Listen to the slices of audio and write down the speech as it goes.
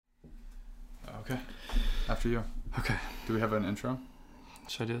Okay. After you. Okay. Do we have an intro?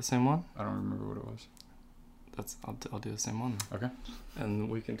 Should I do the same one? I don't remember what it was. I'll do the same one. Okay. And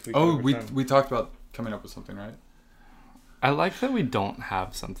we can tweak. Oh, over time. we talked about coming up with something, right? I like that we don't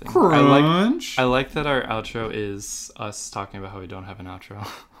have something. Crunch. I like that our outro is us talking about how we don't have an outro.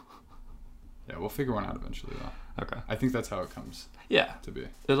 Yeah, we'll figure one out eventually, though. Okay. I think that's how it comes Yeah. to be.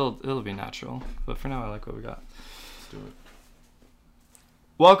 It'll be natural. But for now, I like what we got. Let's do it.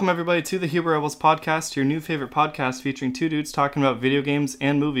 Welcome, everybody, to the Huber Rebels podcast, your new favorite podcast featuring two dudes talking about video games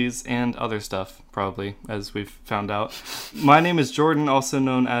and movies and other stuff, probably, as we've found out. My name is Jordan, also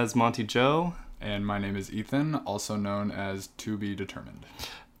known as Monty Joe. And my name is Ethan, also known as To Be Determined.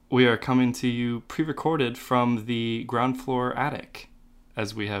 We are coming to you pre-recorded from the ground floor attic,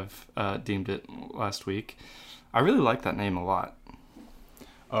 as we have deemed it last week. I really like that name a lot.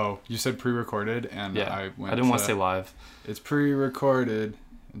 Oh, you said pre-recorded, and Yeah, I didn't want to say live. It's pre-recorded,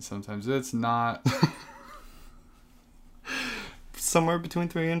 and sometimes it's not. Somewhere between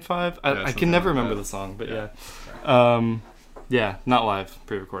 3 and 5. I something can never like remember that. the song, but Yeah. yeah, not live,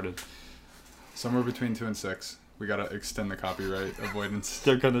 pre-recorded. Somewhere between 2 and 6. We gotta extend the copyright avoidance.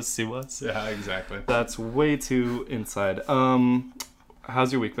 They're gonna sue us. Yeah, exactly. That's way too inside.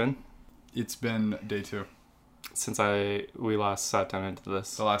 How's your week been? It's been day 2. Since we last sat down into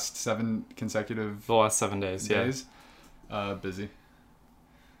this. The last 7 consecutive The last 7 days, yeah. days. Busy.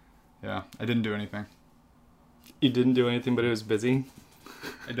 Yeah, I didn't do anything. You didn't do anything, but it was busy.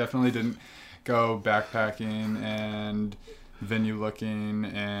 I definitely didn't go backpacking and venue looking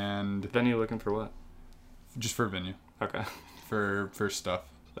and Venue looking for what? just for venue. Okay. For stuff.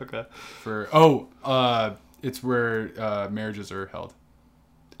 Okay. It's where marriages are held.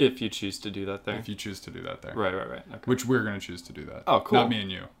 If you choose to do that there. If you choose to do that there. Right. Okay. Which we're going to choose to do that. Oh, cool. Not me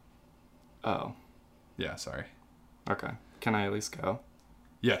and you. Oh. Yeah, sorry. Okay. Can I at least go?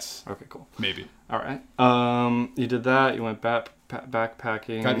 Yes. Okay, cool. Maybe. All right. You did that. You went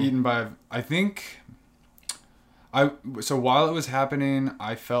backpacking. Got eaten by, I think... So while it was happening,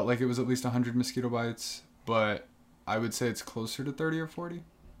 I felt like it was at least 100 mosquito bites, but I would say it's closer to 30 or 40.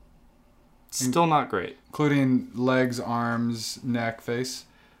 Still not great. Including legs, arms, neck, face.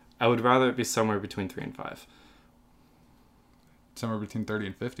 I would rather it be somewhere between 3 and 5. Somewhere between 30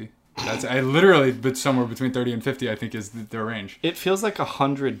 and 50. But somewhere between 30 and 50, I think, is the range. It feels like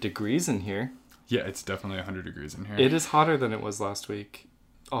 100 degrees in here. Yeah, it's definitely 100 degrees in here. It is hotter than it was last week.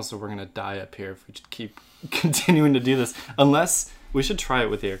 Also, we're going to die up here if we just keep continuing to do this. Unless, we should try it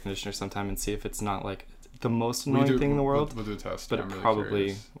with the air conditioner sometime and see if it's not like the most annoying thing in the world. We'll do a test. But I'm it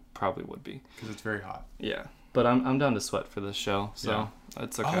really probably would be. because it's very hot. Yeah. But I'm down to sweat for this show, so Yeah.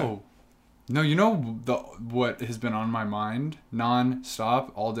 it's okay. Oh. No, you know what has been on my mind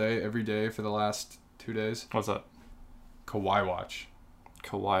non-stop all day, every day for the last 2 days? What's up? Kawhi watch.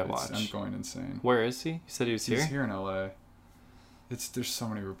 Kawhi watch. I'm going insane. Where is he? You said he was He's here? here in LA. There's so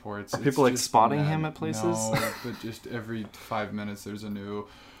many reports. Are It's people like just spotting mad. him at places? No, but just every 5 minutes there's a new...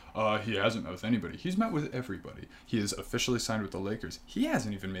 he hasn't met with anybody. He's met with everybody. He is officially signed with the Lakers. He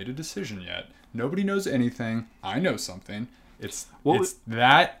hasn't even made a decision yet. Nobody knows anything. I know something. It's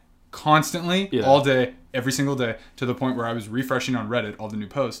that constantly, all day, every single day, to the point where I was refreshing on Reddit all the new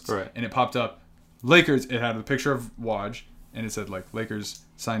posts, and it popped up, Lakers. It had a picture of Waj, and it said like Lakers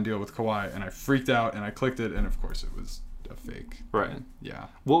signed deal with Kawhi, and I freaked out and I clicked it, and of course it was a fake. Right. Yeah.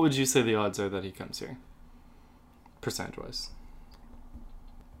 What would you say the odds are that he comes here? Percentage-wise.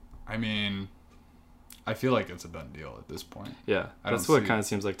 I mean, I feel like it's a done deal at this point. Yeah, I that's don't what it see- kind of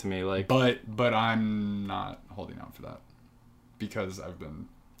seems like to me. Like, But I'm not holding out for that because I've been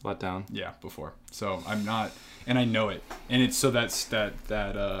let down. before. So I'm not, and I know it, and it's so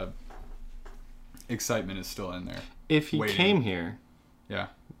that excitement is still in there. If he waiting. came here, Yeah.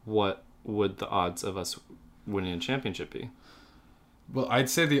 what would the odds of us winning a championship be? Well, I'd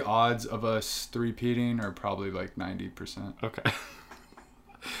say the odds of us three-peating are probably like 90%. Okay.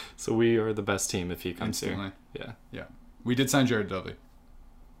 So we are the best team if he comes Instantly. here. Yeah. Yeah. We did sign Jared Dudley,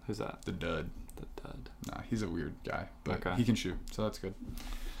 Who's that? the dud. The dud. Nah, he's a weird guy, but Okay. he can shoot, so that's good.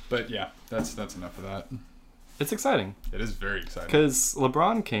 But yeah, that's enough of that. It's exciting. It is very exciting. Because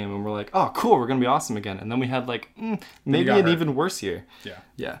LeBron came and we're like, oh, cool, we're going to be awesome again. And then we had like, maybe got an hurt. even worse year. Yeah.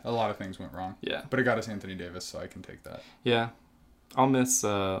 Yeah. A lot of things went wrong. Yeah. But it got us Anthony Davis, so I can take that. Yeah. I'll miss,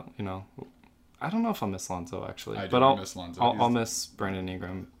 I don't know if I'll miss Lonzo actually. I but do I'll miss Lonzo. I'll miss Brandon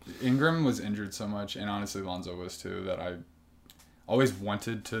Ingram. Ingram was injured so much, and honestly Lonzo was too, that I always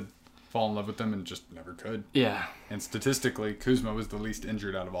wanted to fall in love with them and just never could. Yeah. And statistically, Kuzma was the least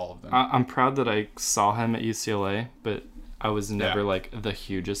injured out of all of them. I'm proud that I saw him at UCLA, but I was never like the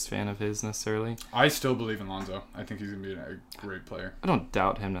hugest fan of his necessarily. I still believe in Lonzo. I think he's gonna be a great player. I don't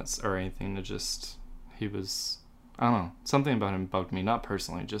doubt him or anything. It just he was. I don't know. Something about him bugged me. Not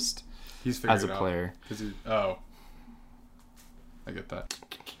personally, just as a player. I get that.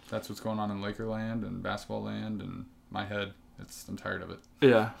 That's what's going on in Laker land and basketball land and my head. I'm tired of it.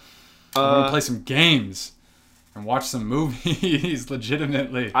 Yeah. I want to play some games and watch some movies.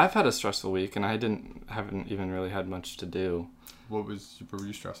 Legitimately. I've had a stressful week and I haven't even really had much to do. What were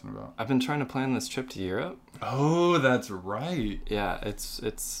you stressing about? I've been trying to plan this trip to Europe. Oh, that's right. Yeah,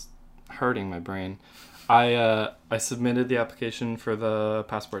 it's hurting my brain. I submitted the application for the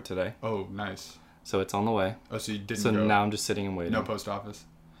passport today. Oh, nice. So it's on the way. Oh, so you didn't So go. now I'm just sitting and waiting. No post office?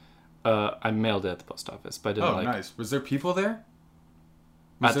 I mailed it at the post office, but I didn't nice. Was there people there?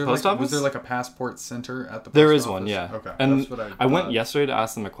 At the post office? Was there like a passport center at the post office? There is one, yeah. Okay. And that's what I went yesterday to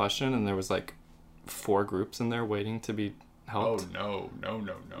ask them a question, and there was like 4 groups in there waiting to be helped. Oh,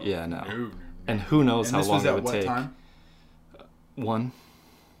 no. Yeah, no. No. And who knows and how long it would take. take. Time? 1.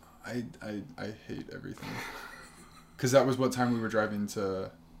 I hate everything. Because that was what time we were driving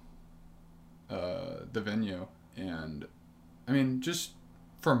to the venue. And, I mean, just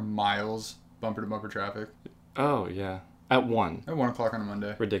for miles, bumper to bumper traffic. Oh, yeah. At 1. At 1 o'clock on a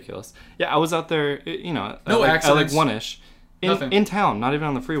Monday. Ridiculous. Yeah, I was out there, you know, No accidents. at like 1-ish. In town, not even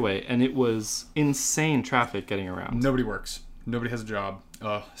on the freeway. And it was insane traffic getting around. Nobody works. Nobody has a job.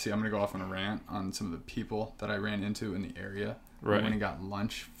 See, I'm going to go off on a rant on some of the people that I ran into in the area. Right. We went and got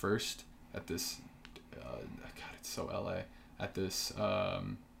lunch first at this, God, it's so LA. At this,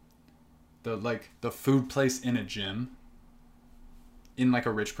 the food place in a gym. In like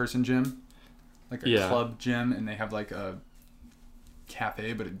a rich person gym. Like a club gym, and they have like a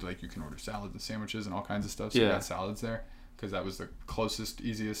cafe, but like you can order salads and sandwiches and all kinds of stuff. So we got salads there because that was the closest,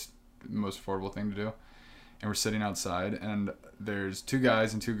 easiest, most affordable thing to do. And we're sitting outside, and there's 2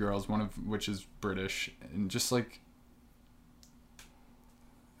 guys and 2 girls, one of which is British, and just like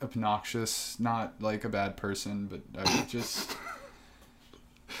obnoxious, not like a bad person, but I just...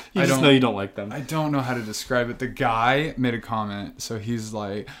 You just know you don't like them. I don't know how to describe it. The guy made a comment, so he's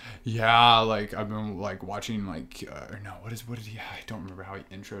like, yeah, like I've been like watching like, or no, what did he? I don't remember how he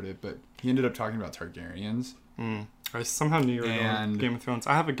introed it, but he ended up talking about Targaryens. I somehow knew you were going Game of Thrones.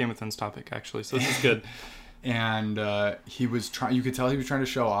 I have a Game of Thrones topic actually, so this is good. And he was trying. You could tell he was trying to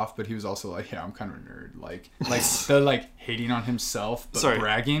show off, but he was also like, yeah, I'm kind of a nerd. Like the like hating on himself, but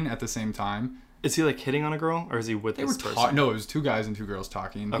bragging at the same time. Is he like hitting on a girl, or is he with this person? No, it was 2 guys and 2 girls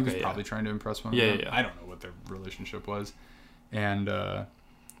talking. He was probably trying to impress one of them. Yeah. I don't know what their relationship was. And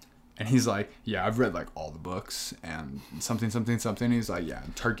he's like, yeah, I've read like all the books and something. He's like, yeah,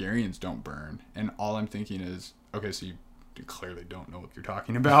 Targaryens don't burn. And all I'm thinking is, okay, so you clearly don't know what you're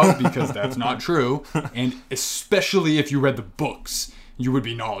talking about because that's not true. And especially if you read the books, you would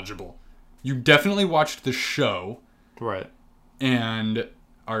be knowledgeable. You definitely watched the show. Right. And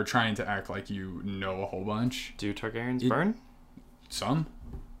are trying to act like you know a whole bunch. Do Targaryens burn? Some.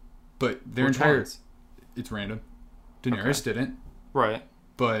 But their Which entire... ones? It's random. Daenerys didn't. Right.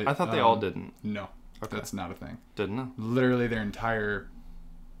 But I thought they all didn't. No. Okay. That's not a thing. Didn't know. Literally their entire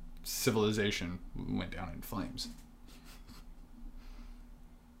civilization went down in flames.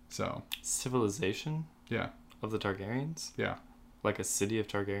 So. Civilization? Yeah. Of the Targaryens? Yeah. Like a city of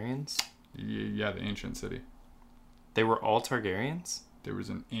Targaryens? Yeah, the ancient city. They were all Targaryens? There was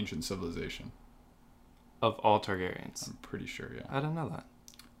an ancient civilization. Of all Targaryens? I'm pretty sure, yeah. I don't know that.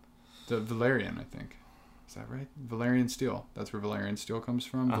 The Valyrian, I think. Is that right? Valyrian steel. That's where Valyrian steel comes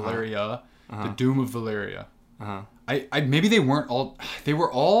from. Valyria. The Doom of Valyria. I maybe they weren't all... They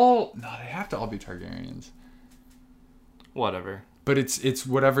were all... No, they have to all be Targaryens. Whatever. But it's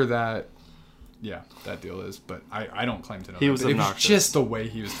whatever that... Yeah, that deal is. But I don't claim to know. He was obnoxious. It was just the way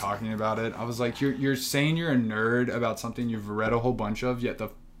he was talking about it. I was like, you're saying you're a nerd about something you've read a whole bunch of, yet the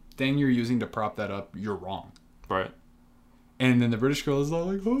thing you're using to prop that up, you're wrong. Right. And then the British girl is all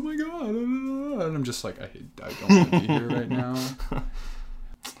like, oh my god. And I'm just like, I don't want to be here right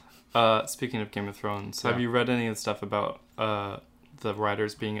now. Speaking of Game of Thrones, have you read any of the stuff about the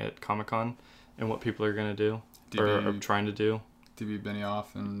writers being at Comic-Con and what people are going to do? Or trying to do? D.B.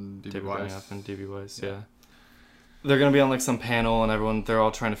 Benioff and D.B. Weiss. Yeah. They're going to be on like some panel and they're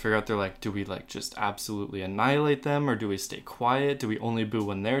all trying to figure out, they're like, do we like just absolutely annihilate them or do we stay quiet? Do we only boo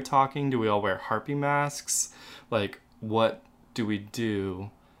when they're talking? Do we all wear harpy masks? Like, what do we do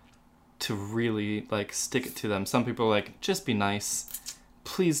to really like stick it to them? Some people are like, just be nice.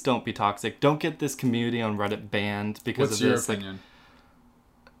 Please don't be toxic. Don't get this community on Reddit banned because of this. What's your opinion?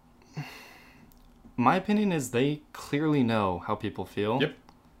 My opinion is they clearly know how people feel. Yep.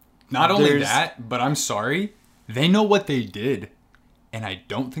 Not only that, but I'm sorry, They know what they did, and I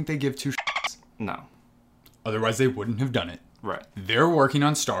don't think they give two shits. No. Otherwise, they wouldn't have done it. Right. They're working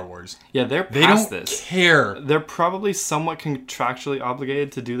on Star Wars. Yeah, they're They past don't this. care. They're probably somewhat contractually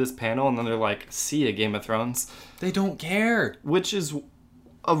obligated to do this panel, and then they're like, see ya, Game of Thrones. They don't care. Which is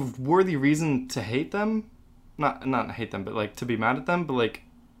a worthy reason to hate them. Not hate them, but like to be mad at them, but like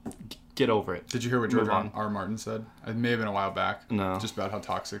get over it. Did you hear what George R. Martin said? It may have been a while back. No. Just about how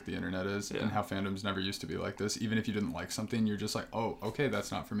toxic the internet is and how fandoms never used to be like this. Even if you didn't like something, you're just like, oh, okay,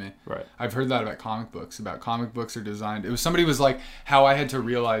 that's not for me. Right. I've heard that about comic books. About comic books are designed. It was somebody was like how I had to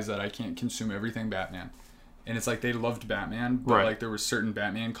realize that I can't consume everything Batman. And it's like they loved Batman, but like there were certain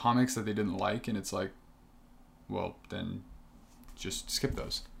Batman comics that they didn't like, and it's like, well, then just skip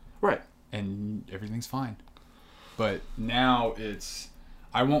those. Right. And everything's fine. But now it's,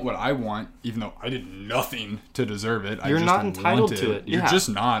 I want what I want, even though I did nothing to deserve it. You're I just not entitled to it. You're just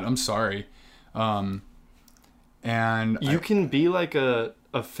not. I'm sorry. And you can be like a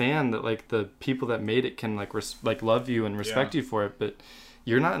fan that like the people that made it can like like love you and respect you for it, but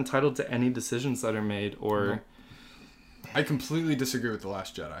you're not entitled to any decisions that are made or. No. I completely disagree with The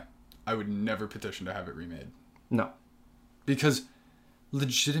Last Jedi. I would never petition to have it remade. No. Because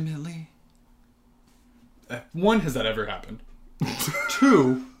legitimately, one, has that ever happened?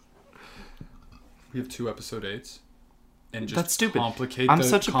 Two, we have 2 episode 8s, and just that's stupid. I'm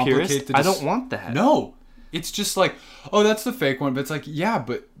such a purist. I don't want that. No, it's just like, oh, that's the fake one. But it's like, yeah,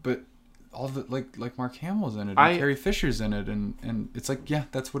 but all the like Mark Hamill's in it, and Carrie Fisher's in it, and it's like, yeah,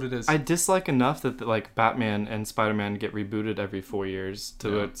 that's what it is. I dislike enough that like Batman and Spider-Man get rebooted every 4 years.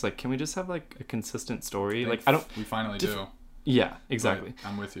 It's like, can we just have like a consistent story? Like I don't. We finally do. Yeah, exactly. But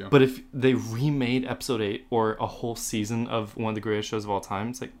I'm with you. But if they remade episode 8 or a whole season of one of the greatest shows of all time,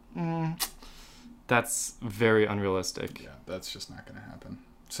 it's like, that's very unrealistic. Yeah, that's just not going to happen.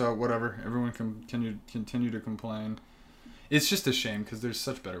 So whatever, everyone can continue to complain. It's just a shame because there's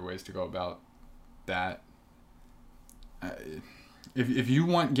such better ways to go about that. If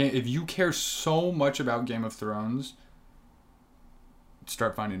you care so much about Game of Thrones,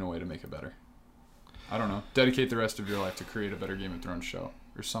 start finding a way to make it better. I don't know. Dedicate the rest of your life to create a better Game of Thrones show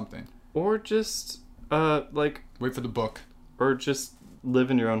or something. Or just like wait for the book. Or just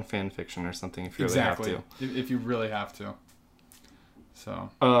live in your own fan fiction or something if you really have to. If you really have to. So.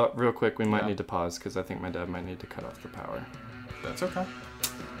 Real quick, we might need to pause because I think my dad might need to cut off the power. That's okay.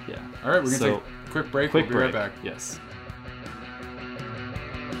 Yeah. All right, we're gonna take a quick break. We'll be right back. Yes.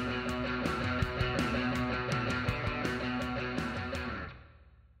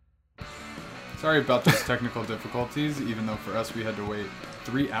 Sorry about those technical difficulties, even though for us we had to wait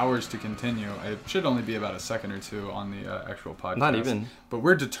 3 hours to continue. It should only be about a second or two on the actual podcast. Not even. But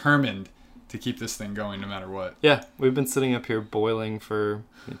we're determined to keep this thing going no matter what. Yeah, we've been sitting up here boiling for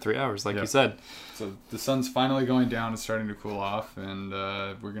 3 hours, like you said. So the sun's finally going down. It's starting to cool off, and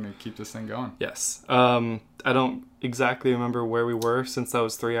we're going to keep this thing going. Yes. I don't exactly remember where we were since that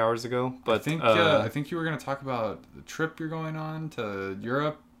was 3 hours ago. But I think you were going to talk about the trip you're going on to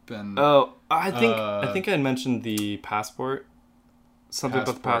Europe. And I think I had mentioned the passport. Something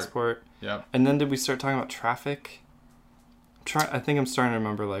about the passport. Yeah. And then did we start talking about traffic? I think I'm starting to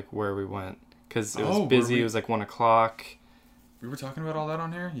remember like where we went because it was busy. It was like 1 o'clock. We were talking about all that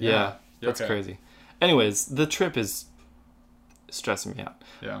on here? Yeah. That's crazy. Anyways, the trip is stressing me out.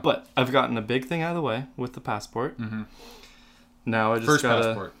 Yeah. But I've gotten a big thing out of the way with the passport. Mm-hmm. Now I just got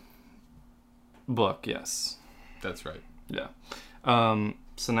passport. Book, yes. That's right. Yeah.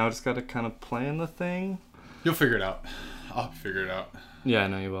 So now I just got to kind of plan the thing. You'll figure it out. I'll figure it out. Yeah, I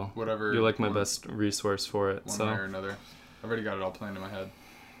know you will. Whatever. You're like my best resource for it. One way or another. I've already got it all planned in my head.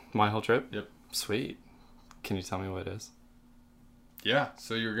 My whole trip? Yep. Sweet. Can you tell me what it is? Yeah.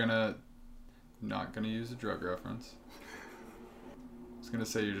 So you're not gonna use a drug reference. I was gonna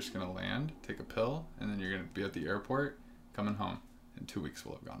say you're just gonna land, take a pill, and then you're gonna be at the airport, coming home, and 2 weeks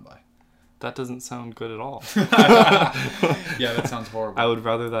will have gone by. That doesn't sound good at all. Yeah, that sounds horrible. I would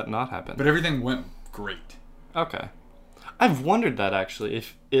rather that not happen. But everything went great. Okay. I've wondered that actually.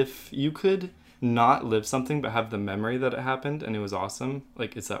 If you could not live something but have the memory that it happened and it was awesome,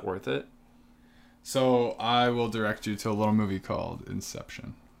 like, is that worth it? So I will direct you to a little movie called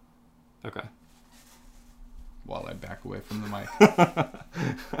Inception. Okay. While I back away from the mic.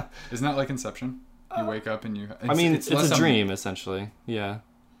 Isn't that like Inception? You wake up and you... it's a dream, essentially. Yeah.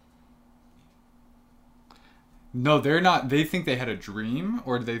 No, they're not. They think they had a dream,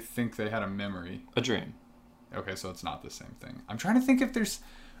 or do they think they had a memory? A dream. Okay, so it's not the same thing. I'm trying to think if there's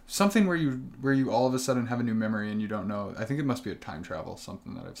something where you all of a sudden have a new memory and you don't know. I think it must be a time travel,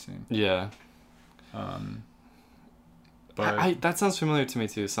 something that I've seen. Yeah. But But that sounds familiar to me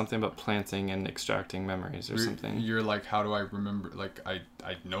too. Something about planting and extracting memories or something. You're like, how do I remember? Like, I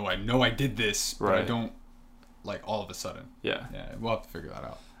know I did this, but I don't, like, all of a sudden. Yeah. Yeah, we'll have to figure that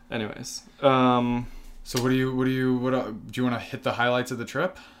out. Anyways. So do you want to hit the highlights of the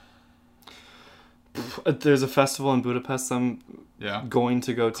trip? There's a festival in Budapest I'm going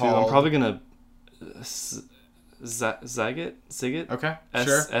to go to. I'm probably going to Ziget? Okay,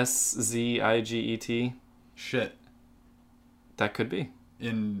 sure. Sziget. Shit. That could be.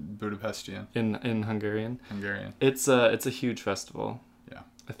 In Budapestian. In Hungarian. Hungarian. It's a huge festival. Yeah.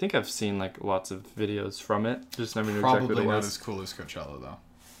 I think I've seen like lots of videos from it. Just never knew Probably exactly what it was. Not as cool as Coachella though.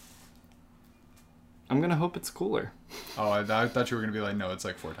 I'm gonna hope it's cooler. Oh, I thought you were gonna be like, no, it's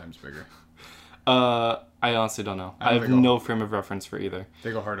like 4 times bigger. I honestly don't know. I have no frame of reference for either.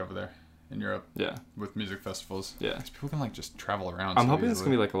 They go hard over there in Europe. Yeah. With music festivals. Yeah. Because people can like just travel around. I'm hoping it's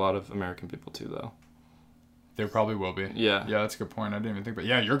gonna be like a lot of American people too, though. There probably will be. Yeah. Yeah, that's a good point. I didn't even think, but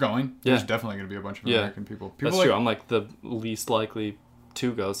yeah, you're going. Yeah. There's definitely gonna be a bunch of American people. That's true. I'm like the least likely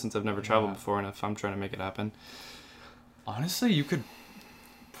to go since I've never traveled before, and if I'm trying to make it happen. Honestly, you could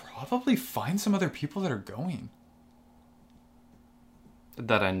probably find some other people that are going.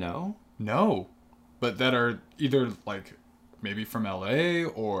 That I know? No. But that are either like maybe from LA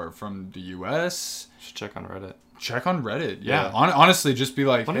or from the US. Should check on Reddit. Check on Reddit. Yeah. Honestly, just be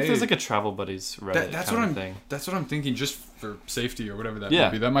like, what if there's like a Travel Buddies Reddit thing? That's what I'm thinking, just for safety or whatever that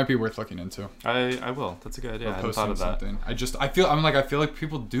might be. That might be worth looking into. I will. That's a good idea. Or I hadn't thought of that. Something. I feel like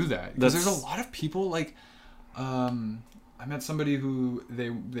people do that. Because there's a lot of people like I met somebody who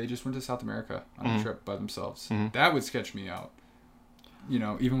they just went to South America on a trip by themselves. That would sketch me out. You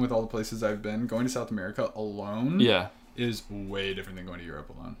know, even with all the places I've been, going to South America alone is way different than going to Europe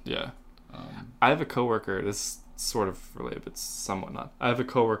alone. Yeah. I have a coworker, this is sort of related, but somewhat not. I have a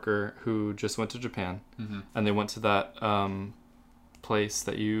coworker who just went to Japan, and they went to that place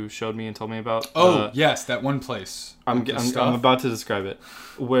that you showed me and told me about. Oh, yes, that one place. I'm about to describe it.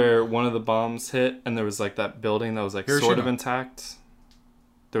 Where one of the bombs hit, and there was like that building that was like Hiroshima. Sort of intact.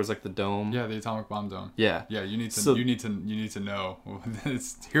 There was like the dome. Yeah, the atomic bomb dome. Yeah. Yeah, you need to know.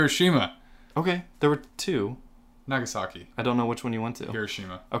 It's Hiroshima. Okay, there were 2. Nagasaki. I don't know which one you went to.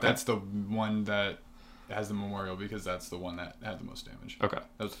 Hiroshima. Okay. That's the one that has the memorial because that's the one that had the most damage. Okay.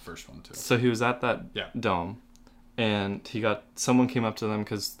 That was the first one too. So he was at that dome, and someone came up to them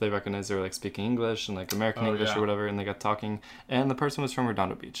because they recognized they were like speaking English and like American English or whatever, and they got talking, and the person was from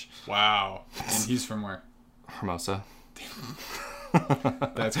Redondo Beach. Wow. And he's from where? Hermosa.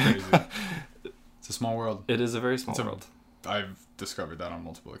 That's crazy. It's a small world. It is a very small world. I've discovered that on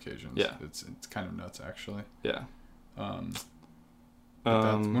multiple occasions. Yeah. It's kind of nuts, actually. Yeah.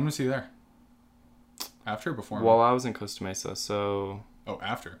 When was he there? After or before? Well, I was in Costa Mesa, so... Oh,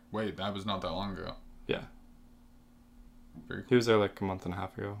 after. Wait, that was not that long ago. Yeah. Very cool. He was there like a month and a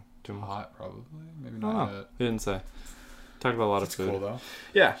half ago. 2 months. Hot, probably. Maybe not yet. He didn't say. Talked about a lot of food. Cool, though.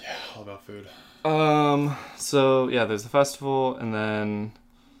 Yeah. Yeah, all about food. So, yeah, there's the festival, and then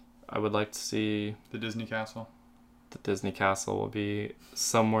I would like to see... The Disney Castle. The Disney Castle will be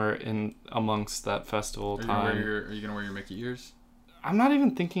somewhere in amongst that festival time. Are you going to wear your Mickey ears? I'm not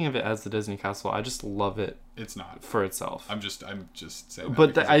even thinking of it as the Disney Castle. I just love it. It's not. For itself. I'm just saying that.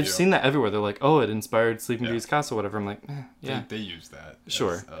 But I've seen that everywhere. They're like, oh, it inspired Sleeping Beauty's castle, whatever. I'm like, yeah. They use that.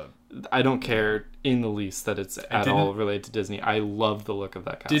 Sure. I don't care in the least that it's at all related to Disney. I love the look of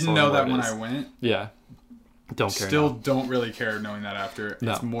that castle. Didn't know that when I went. Yeah. Don't care. Still don't really care knowing that after.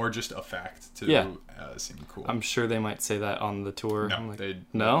 No. It's more just a fact to seem cool. I'm sure they might say that on the tour. No, I'm like, they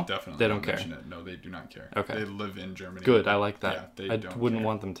definitely they don't care. It. No, they do not care. Okay. They live in Germany. Good, I like that. Yeah, I wouldn't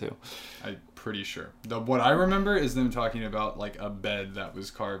want them to. I'm pretty sure. What I remember is them talking about like a bed that was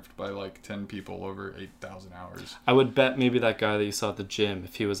carved by like 10 people over 8,000 hours. I would bet maybe that guy that you saw at the gym,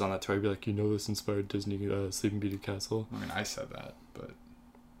 if he was on that tour, he'd be like, this inspired Disney Sleeping Beauty Castle. I mean, I said that, but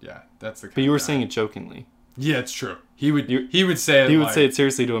yeah, that's the kind But you were saying it jokingly. Yeah, it's true. He would say it. He would say it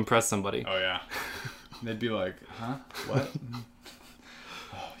seriously to impress somebody. Oh yeah. They'd be like, huh? What?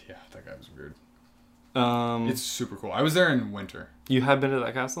 Oh yeah, that guy was weird. It's super cool. I was there in winter. You have been to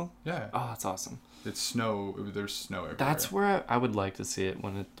that castle? Yeah. Oh, that's awesome. It's snow. There's snow everywhere. That's where I would like to see it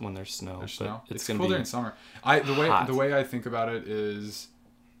when there's snow. There's snow. It's cool during summer. The way I think about it is,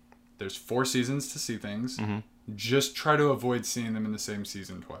 there's 4 seasons to see things. Mm-hmm. Just try to avoid seeing them in the same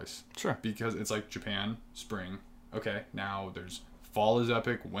season twice. Sure. Because it's like Japan, spring. Okay, now there's fall is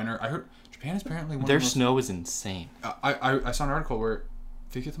epic. Winter. I heard Japan is apparently one of the most... snow is insane. I saw an article where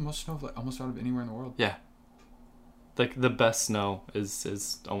they get the most snow almost out of anywhere in the world. Yeah. Like, the best snow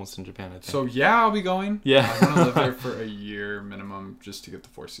is almost in Japan, I think. So, yeah, I'll be going. Yeah. I want to live there for a year minimum just to get the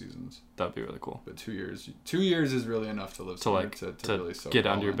 4 seasons. That'd be really cool. But 2 years. 2 years is really enough to live To, somewhere like, to really soak get it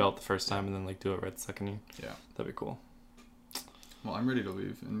all under your in. belt the first time and then, like, do it right the second year. Yeah. That'd be cool. Well, I'm ready to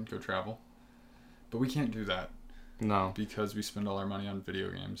leave and go travel. But we can't do that No. because we spend all our money on video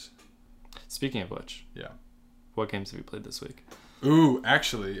games. Speaking of which, Yeah. what games have you played this week? Ooh,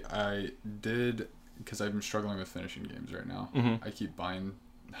 actually, I did, because I've been struggling with finishing games right now. Mm-hmm. I keep buying,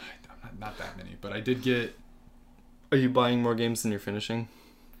 not that many, but I did get... Are you buying more games than you're finishing?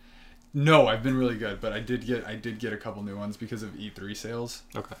 No, I've been really good, but I did get a couple new ones because of E3 sales.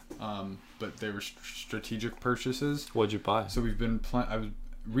 Okay. But they were strategic purchases. What'd you buy? So we've been playing. I've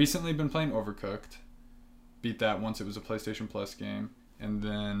recently been playing Overcooked. Beat that once. It was a PlayStation Plus game, and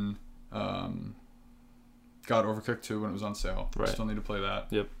then got Overcooked 2 when it was on sale. Right. Still need to play that.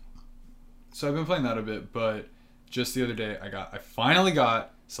 Yep. So I've been playing that a bit, but just the other day I finally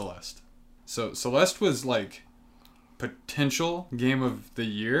got Celeste. So Celeste was like potential game of the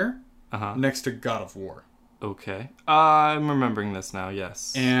year next to God of War. Okay. I'm remembering this now,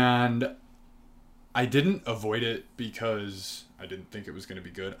 yes. And I didn't avoid it because I didn't think it was going to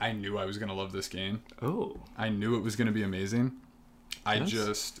be good. I knew I was going to love this game. Oh. I knew it was going to be amazing.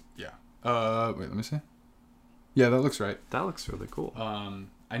 Yes. Wait, let me see. Yeah, that looks right. That looks really cool.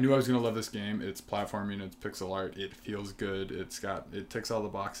 I knew I was going to love this game. It's platforming, it's pixel art, it feels good. It ticks all the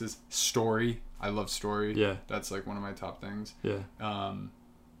boxes. Story. I love story. Yeah. That's like one of my top things. Yeah.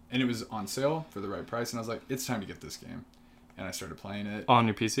 And it was on sale for the right price, and I was like, it's time to get this game. And I started playing it. On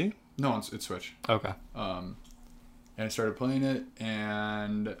your PC? No, it's Switch. Okay. And I started playing it,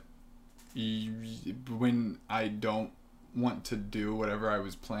 and when I don't want to do whatever I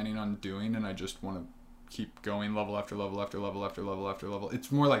was planning on doing, and I just want to keep going level after level after level after level after level,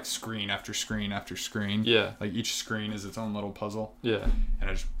 it's more like screen after screen after screen. Yeah. Like each screen is its own little puzzle. Yeah. And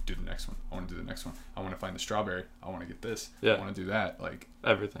I just do the next one. I want to do the next one. I want to find the strawberry. I want to get this. Yeah. I want to do that. Like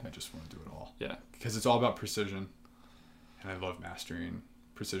everything. I just want to do it all. Yeah. Because it's all about precision, and I love mastering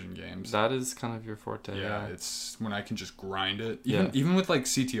precision games. That is kind of your forte. Yeah, it's when I can just grind it. Yeah. Even with like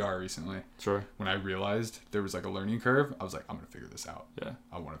CTR recently. Sure. When I realized there was like a learning curve, I was like, I'm gonna figure this out. Yeah.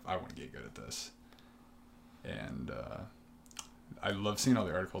 I want to get good at this. And I love seeing all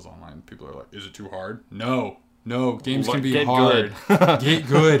the articles online. People are like, "Is it too hard?" No, games can be hard. Get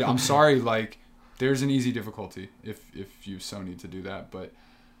good. I'm sorry. Like, there's an easy difficulty if you so need to do that, but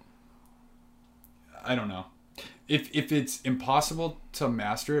I don't know. If it's impossible to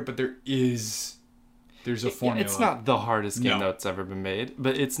master it, but there's a formula. It's not the hardest game No. that's ever been made,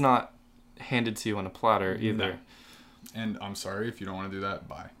 but it's not handed to you on a platter either. No. And I'm sorry if you don't want to do that.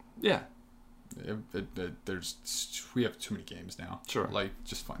 Bye. Yeah. We have too many games now. Sure. Like,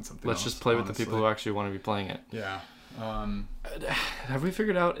 just find something. Let's else, just play with honestly. the people who actually want to be playing it. Yeah. Have we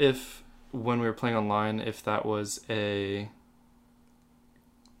figured out if, when we were playing online, if that was a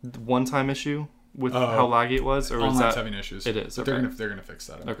one-time issue with how laggy it was, or is Online's that having issues? It is. But Okay. they're gonna fix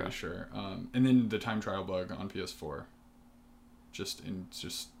that. I'm Okay. pretty sure. And then the time trial bug on PS4. Just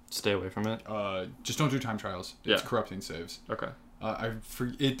stay away from it? just don't do time trials. It's Yeah. corrupting saves. Okay.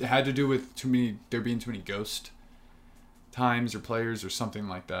 It had to do with there being too many ghost times or players or something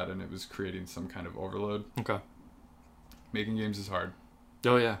like that, and it was creating some kind of overload. Okay. Making games is hard.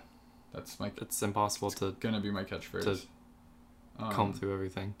 Oh, yeah. That's It's impossible to gonna be my catchphrase. comb through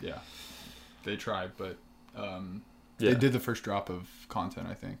everything. Yeah, they tried, but Yeah. they did the first drop of content,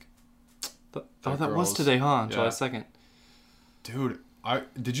 I think. that was today, huh? July 2nd. Dude,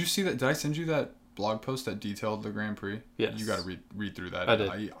 did you see that? Did I send you that blog post that detailed the Grand Prix? Yes. You got to read through that. I did.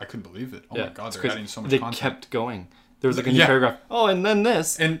 I couldn't believe it. Oh Yeah, my god, it's they're crazy. adding so much They content. kept going. There was like a new Yeah. paragraph. Oh, and then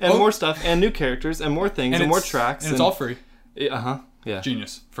this, and more stuff, and new characters, and more things, and more tracks. And it's all free. Yeah.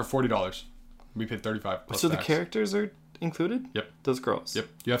 Genius. For $40. We paid $35 plus So the tax. characters are included? Yep. Those girls? Yep.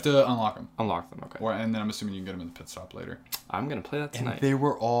 You have to unlock them. Unlock them, okay. And then I'm assuming you can get them in the pit stop later. I'm going to play that tonight. And they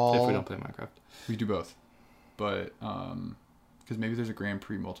were all... If we don't play Minecraft. We do both. But, because maybe there's a Grand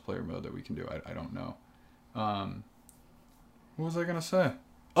Prix multiplayer mode that we can do. I don't know. What was I going to say?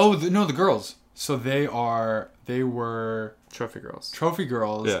 Oh, the girls. So they were Trophy girls. trophy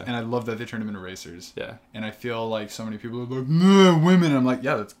girls, Yeah. and I love that they turned them into racers. Yeah. And I feel like so many people are like, "Nah, women." I'm like,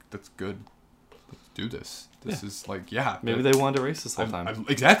 yeah, that's good. Let's do this. This is like, yeah. Maybe they wanted to race this whole time.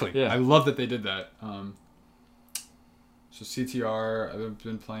 Exactly. Yeah. I love that they did that. So CTR, I've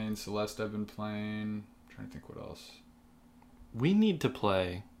been playing. Celeste, I've been playing. I'm trying to think what else. We need to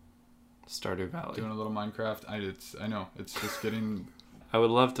play Stardew Valley. Doing a little Minecraft. I know. It's just getting... I would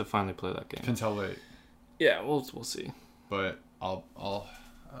love to finally play that game. Depends how late. Yeah, we'll see. But I'll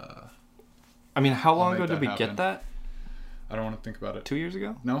I mean, how long make ago did that we happen. get that? I don't want to think about it. 2 years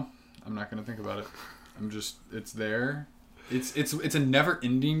ago? No, I'm not going to think about it. It's there. It's a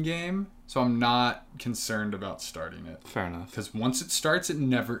never-ending game, so I'm not concerned about starting it. Fair enough. Because once it starts, it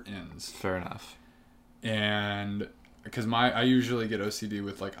never ends. Fair enough. And because I usually get OCD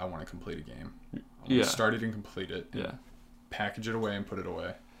with, like, I want to complete a game. I want to start it and complete it. And package it away and put it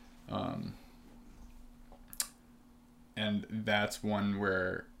away. And that's one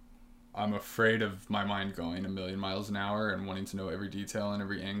where I'm afraid of my mind going a million miles an hour and wanting to know every detail and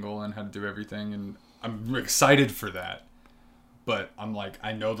every angle and how to do everything. And I'm excited for that. But I'm like,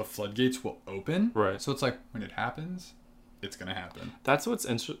 I know the floodgates will open. Right. So it's like, when it happens, it's going to happen. That's what's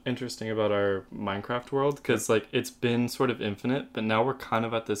interesting about our Minecraft world. Because, like, it's been sort of infinite. But now we're kind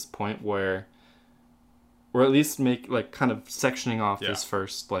of at this point where we're at least kind of sectioning off this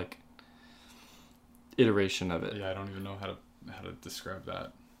first, like, iteration of it. Yeah, I don't even know how to describe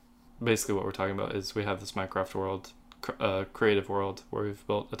that. Basically what we're talking about is we have this Minecraft world, creative world, where we've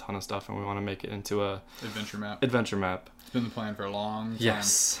built a ton of stuff and we want to make it into a adventure map. It's been the plan for a long time.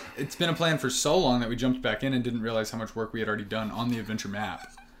 Yes. It's been a plan for so long that we jumped back in and didn't realize how much work we had already done on the adventure map.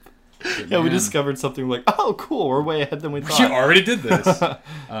 But yeah, we discovered something like, oh, cool, we're way ahead than we thought. You already did this.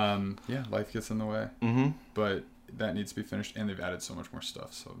 Yeah, life gets in the way. Mm-hmm. But that needs to be finished, and they've added so much more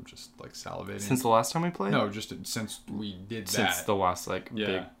stuff, so I'm just, like, salivating. Since the last time we played? No, just since we did that. Since the last, like,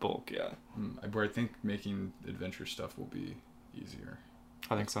 big bulk, Where I think making adventure stuff will be easier.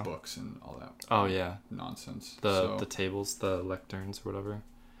 I think so. Books and all that. Oh, yeah. Nonsense. The tables, the lecterns or whatever.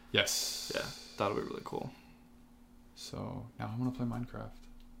 Yes. Yeah, that'll be really cool. So, now I want to play Minecraft.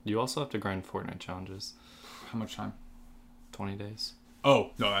 You also have to grind Fortnite challenges. How much time? 20 days.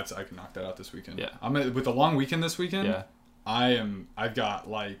 Oh, no, I can knock that out this weekend. Yeah. With the long weekend this weekend, yeah. I've got,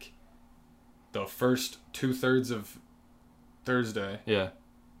 like, the first 2/3 of Thursday. Yeah.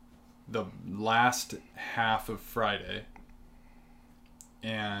 The last half of Friday.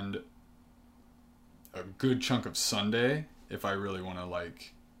 And a good chunk of Sunday if I really want to,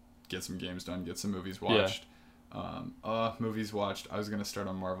 like, get some games done, get some movies watched. Movies watched. I was going to start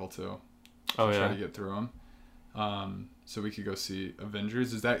on Marvel, too. Try to get through them. So we could go see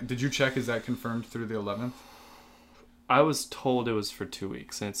Avengers. Did you check? Is that confirmed through the 11th? I was told it was for 2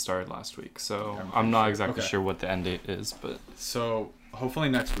 weeks, and it started last week. So I'm not exactly sure what the end date is, but so hopefully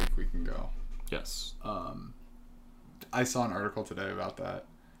next week we can go. Yes. I saw an article today about that,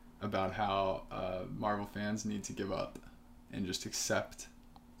 about how Marvel fans need to give up and just accept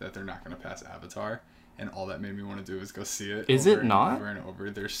that they're not going to pass Avatar. And all that made me want to do is go see it. Is it not? Over and over.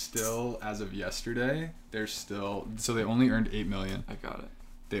 They're still, as of yesterday, so they only earned $8 million. I got it.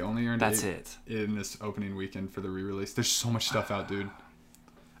 They only earned That's it in this opening weekend for the re-release. There's so much stuff out, dude.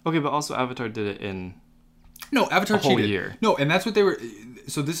 Okay, but also Avatar did it in Avatar a whole cheated. Year. No, and that's what they were.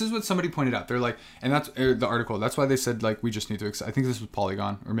 So this is what somebody pointed out. They're like, and that's the article. That's why they said, like, we just need to accept. I think this was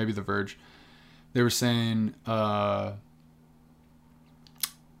Polygon or maybe The Verge. They were saying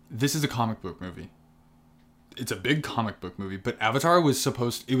this is a comic book movie. It's a big comic book movie, but Avatar was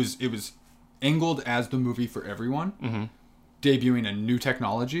it was angled as the movie for everyone, debuting a new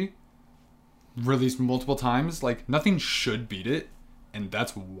technology, released multiple times. Like, nothing should beat it, and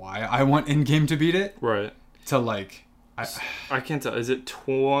that's why I want Endgame to beat it. Right. To, like, I can't tell. Is it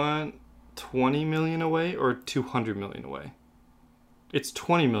 20 million away or 200 million away? It's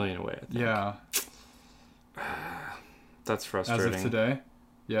 20 million away, I think. Yeah. That's frustrating. As of today,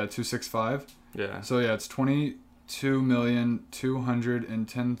 yeah, 265. Yeah. So yeah, it's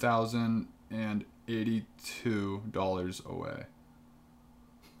 22,210,082 away.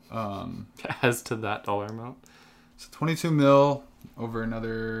 As to that dollar amount. So 22 mil over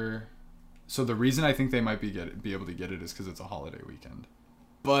another. So the reason I think they might be able to get it is because it's a holiday weekend.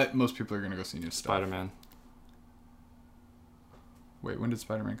 But most people are gonna go see new stuff. Spider-Man. Wait, when did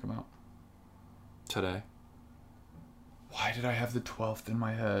Spider-Man come out? Today. Why did I have the 12th in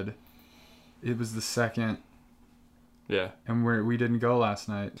my head? It was the 2nd. Yeah. And we didn't go last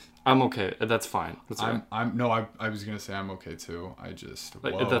night. I'm okay. That's fine. That's I was gonna say I'm okay too. I just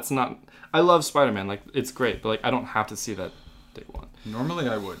that's not. I love Spider-Man. Like, it's great, but, like, I don't have to see that day one. Normally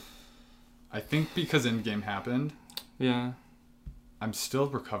I would. I think because Endgame happened. Yeah. I'm still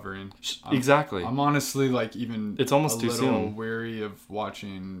recovering. Exactly. I'm honestly, like, even it's almost a too little soon. wary of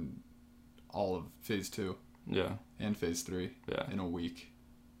watching all of Phase 2. Yeah. And Phase 3. Yeah. In a week.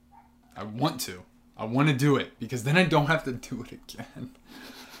 I want to do it because then I don't have to do it again.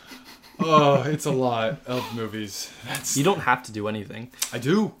 Oh, it's a lot of movies. You don't have to do anything. I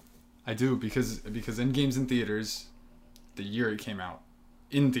do because Endgame's in theaters the year it came out.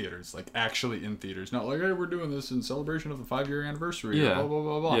 In theaters, like, actually in theaters. Not like, hey, we're doing this in celebration of the 5-year anniversary. Yeah. Blah, blah,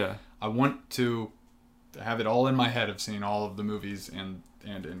 blah, blah. Yeah. I want to have it all in my head of seeing all of the movies and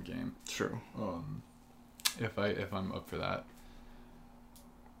Endgame. True. If I'm up for that.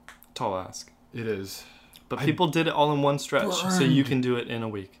 Tall ask. It is. But people did it all in one stretch, so you can do it in a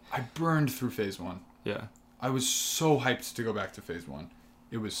week. I burned through Phase 1. Yeah. I was so hyped to go back to Phase 1.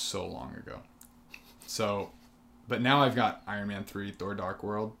 It was so long ago. So, but now I've got Iron Man 3, Thor Dark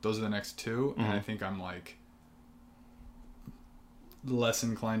World. Those are the next two, and I think I'm like less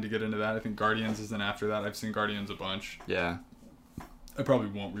inclined to get into that. I think Guardians is then after that. I've seen Guardians a bunch. Yeah. I probably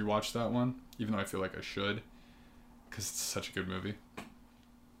won't rewatch that one, even though I feel like I should, because it's such a good movie.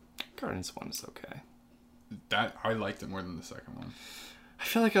 Guardians 1 is okay. That I liked it more than the second one. I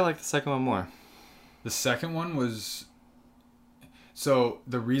feel like I like the second one more. The second one was... So,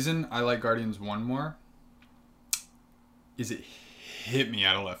 the reason I like Guardians 1 more is it hit me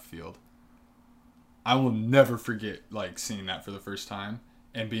out of left field. I will never forget, like, seeing that for the first time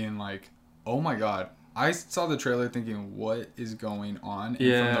and being like, oh my god. I saw the trailer thinking, what is going on?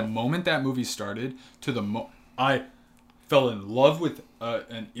 And from the moment that movie started to the I fell in love with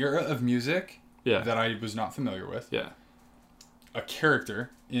an era of music that I was not familiar with. Yeah. A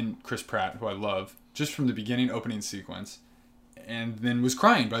character in Chris Pratt, who I love, just from the beginning opening sequence, and then was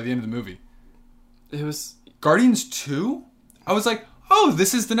crying by the end of the movie. It was... Guardians 2? I was like, oh,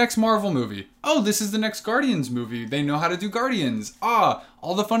 this is the next Marvel movie. Oh, this is the next Guardians movie. They know how to do Guardians. Ah,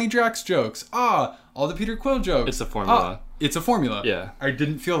 all the funny Drax jokes. Ah, all the Peter Quill jokes. It's a formula. It's a formula. Yeah. I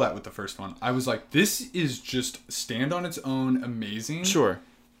didn't feel that with the first one. I was like, this is just stand on its own amazing. Sure.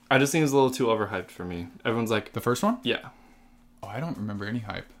 I just think it's a little too overhyped for me. Everyone's like... The first one? Yeah. Oh, I don't remember any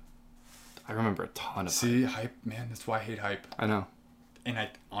hype. I remember a ton of hype, man, that's why I hate hype. I know. And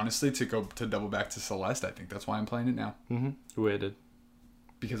I honestly, to double back to Celeste, I think that's why I'm playing it now. The way I did.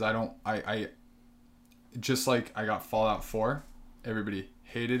 Because I just like I got Fallout 4, everybody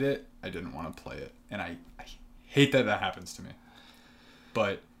hated it, I didn't want to play it. And I hate that happens to me.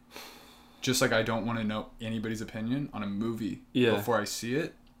 But just like I don't want to know anybody's opinion on a movie before I see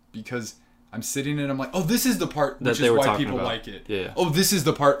it, because I'm sitting and I'm like, oh, this is the part which is why people like it. Yeah. Oh, this is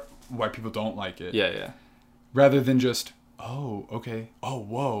the part why people don't like it. Yeah. Rather than just, oh, okay. Oh,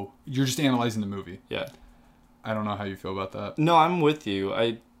 whoa. You're just analyzing the movie. Yeah. I don't know how you feel about that. No, I'm with you.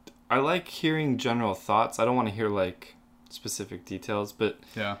 I like hearing general thoughts. I don't want to hear, like, specific details, but...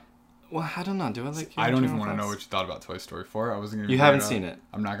 Yeah. Well, I don't know. Do I like hearing I don't general even want to know thoughts? what you thought about Toy Story 4. I wasn't gonna. You haven't seen it.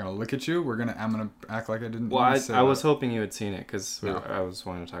 I'm not gonna look at you. I'm gonna act like I didn't. Well, I was hoping you had seen it because I was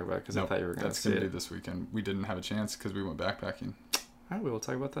wanting to talk about it because I thought you were gonna see it. That's gonna be this weekend. We didn't have a chance because we went backpacking. All right, we will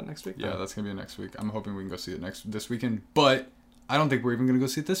talk about that next week. Yeah, that's gonna be next week. I'm hoping we can go see it this weekend, but I don't think we're even gonna go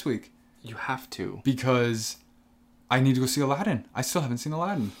see it this week. You have to, because I need to go see Aladdin. I still haven't seen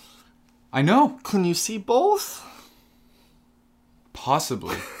Aladdin. I know. Can you see both?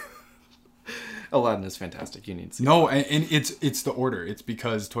 Possibly. Aladdin is fantastic. You need to see No, and it's the order. It's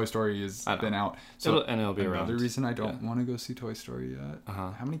because Toy Story has been out. So it'll be around. Another reason I don't want to go see Toy Story yet.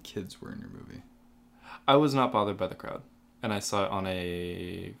 Uh-huh. How many kids were in your movie? I was not bothered by the crowd, and I saw it on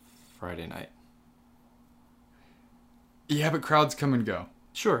a Friday night. Yeah, but crowds come and go.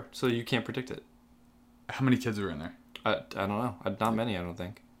 Sure, so you can't predict it. How many kids were in there? I don't know. Not many, I don't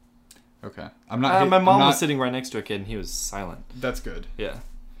think. Okay, I'm not. My mom was sitting right next to a kid, and he was silent. That's good. Yeah.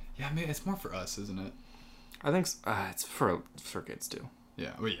 Yeah, I mean, it's more for us, isn't it? I think it's for kids too.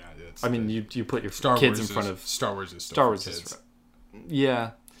 Yeah, well, yeah. I mean, you put your Star kids Wars in front of Star Wars is still Star Wars for kids.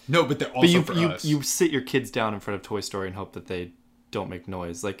 Yeah. No, but they're also for us. You sit your kids down in front of Toy Story and hope that they don't make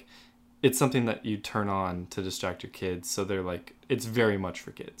noise. Like, it's something that you turn on to distract your kids, so they're like, it's very much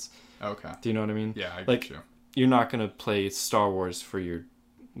for kids. Okay. Do you know what I mean? Yeah, I like, get you. You're not gonna play Star Wars for your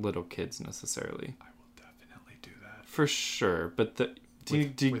little kids necessarily. I will definitely do that. For sure, but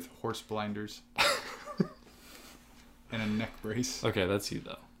with horse blinders and a neck brace. Okay, that's you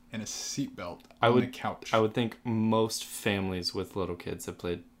though. And a seatbelt on the couch. I would think most families with little kids have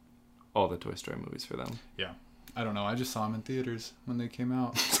played all the Toy Story movies for them. Yeah. I don't know. I just saw them in theaters when they came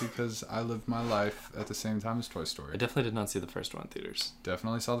out because I lived my life at the same time as Toy Story. I definitely did not see the first one in theaters.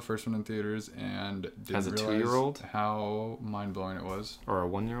 Definitely saw the first one in theaters and didn't As a realize 2-year-old? how mind-blowing it was. Or a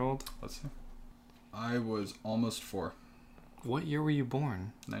 1-year-old? Let's see. I was almost 4. What year were you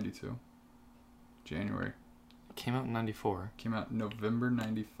born? 92. January. Came out in 94. Came out November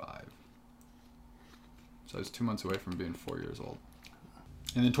 95. So I was 2 months away from being 4 years old.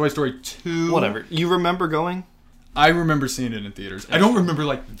 And then Toy Story 2. Whatever. You remember going? I remember seeing it in theaters. I don't remember,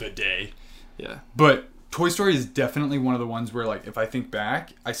 like, the day. Yeah. But Toy Story is definitely one of the ones where, like, if I think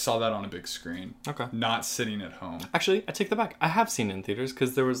back, I saw that on a big screen. Okay. Not sitting at home. Actually, I take that back. I have seen it in theaters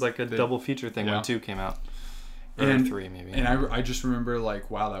because there was, like, a double feature thing when 2 came out. Or 3 maybe. And I just remember like,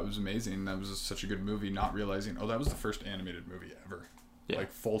 wow, that was amazing. That was such a good movie. Not realizing, oh, that was the first animated movie ever. Yeah.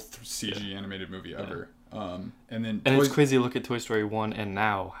 Like full CG animated movie ever. And it's crazy to look at Toy Story 1 and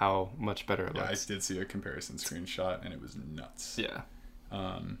now how much better it looks. I did see a comparison screenshot and it was nuts. Yeah.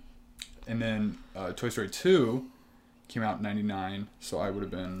 And then Toy Story 2 came out in 99, so I would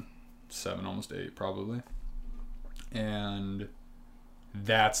have been 7, almost 8 probably. And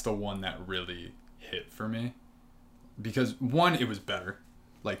that's the one that really hit for me. Because one, it was better.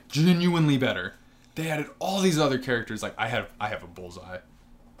 Like genuinely better. They added all these other characters. Like I have a Bullseye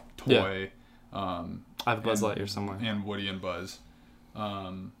toy. Yeah. I have a Buzz Lightyear somewhere. And Woody and Buzz.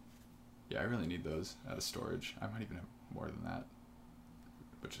 Yeah, I really need those out of storage. I might even have more than that,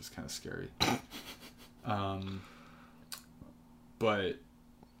 which is kind of scary. But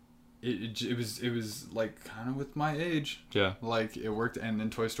it was like kind of with my age. Yeah. Like it worked. And then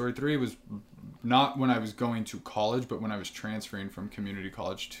Toy Story 3 was not when I was going to college, but when I was transferring from community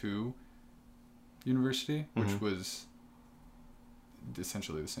college to university, which was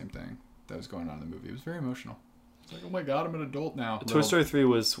essentially the same thing that was going on in the movie. It was very emotional. It's like, oh my god, I'm an adult now. Toy Story 3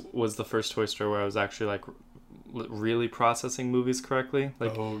 was the first Toy Story where I was actually like really processing movies correctly.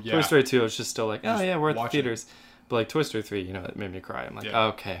 Like Toy Story 2, I was just still like, oh yeah, we're at the theaters. But like Toy Story 3, it made me cry. I'm like, oh,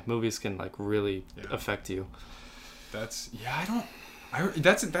 okay, movies can like really affect you. That's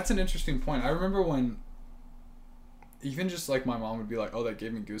that's an interesting point. I remember when even just like my mom would be like, oh, that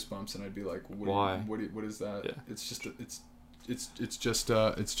gave me goosebumps, and I'd be like, why? What is that? Yeah. It's just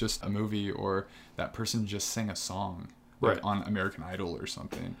a movie, or that person just sang a song like on American Idol or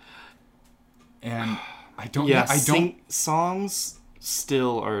something. And I don't songs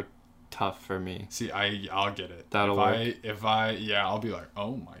still are tough for me. See, I'll get it. That'll work. I'll be like,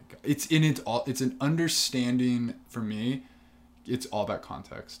 oh my god. It's an understanding for me. It's all about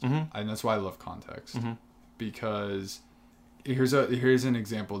context. And that's why I love context. Because here's an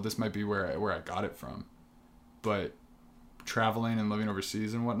example. This might be where I got it from. But traveling and living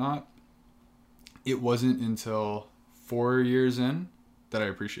overseas and whatnot, it wasn't until 4 years in that I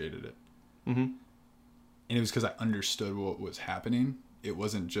appreciated it. And it was because I understood what was happening. It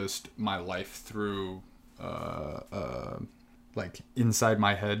wasn't just my life through like inside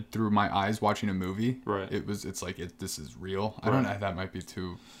my head through my eyes watching a movie. Right. It's like this is real. Right. I don't know, that might be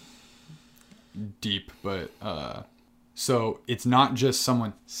too deep, but so it's not just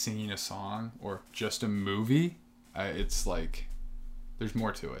someone singing a song or just a movie. It's like there's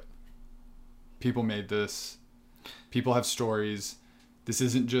more to it. People made this. People have stories. This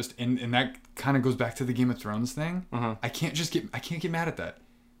isn't just, and that kind of goes back to the Game of Thrones thing. I can't get mad at that,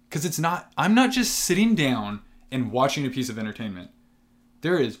 because it's not. I'm not just sitting down and watching a piece of entertainment.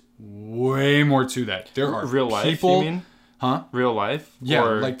 There is way more to that. There are real life people, you mean? Huh? Real life? Yeah,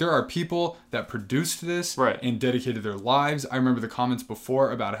 like there are people that produced this and dedicated their lives. I remember the comments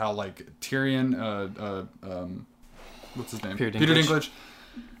before about how like Tyrion, what's his name? Peter Dinklage.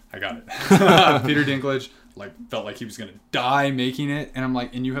 I got it. Peter Dinklage like felt like he was gonna die making it, and I'm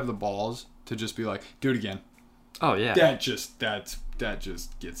like, and you have the balls to just be like, do it again. Oh yeah. That just gets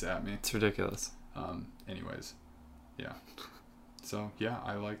at me. It's ridiculous. Anyways, yeah. So yeah,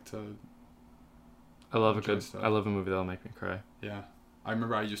 I like to. I love a movie that'll make me cry. Yeah, I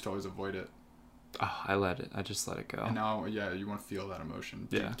remember I used to always avoid it. Oh, I just let it go. And now, yeah, you want to feel that emotion.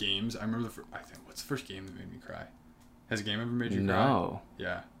 Yeah. Dude, games. I remember what's the first game that made me cry? Has a game ever made you cry? No.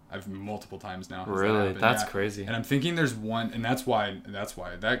 Yeah, I've multiple times now. Really? That's crazy. And I'm thinking there's one, and that's why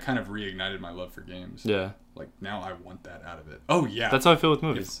that kind of reignited my love for games. Yeah. Like now I want that out of it. Oh yeah. That's how I feel with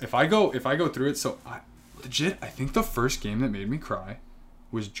movies. If I go through it, so legit, I think the first game that made me cry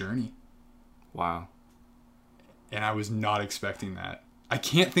was Journey. Wow. And I was not expecting that. I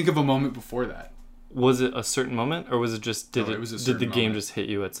can't think of a moment before that. Was it a certain moment, or was it just did the game moment. Just hit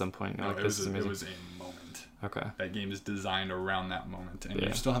you at some point? No, like, it was a moment. Okay. That game is designed around that moment, and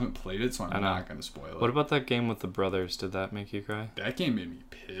you still haven't played it, so I'm not going to spoil it. What about that game with the brothers? Did that make you cry? That game made me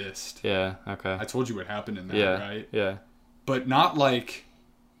pissed. Yeah. Okay. I told you what happened in that, right? Yeah. But not like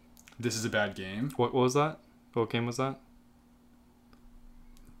this is a bad game. What was that? What game was that?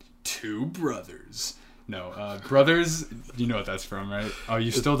 Two Brothers. No, Brothers, you know what that's from, right? Oh,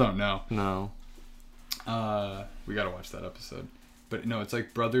 you still don't know. No. We gotta watch that episode. But no, it's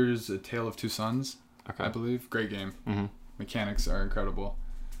like Brothers, A Tale of Two Sons, I believe. Great game. Mechanics are incredible.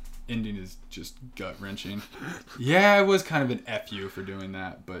 Ending is just gut-wrenching. Yeah, it was kind of an FU for doing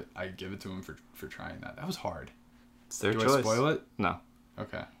that, but I give it to him for trying that. That was hard. It's their choice. Do I spoil it? No.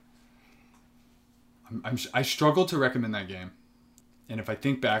 Okay. I struggle to recommend that game. And if I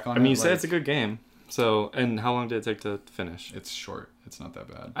think back on it... I mean, you say it's a good game. So, and how long did it take to finish? It's short. It's not that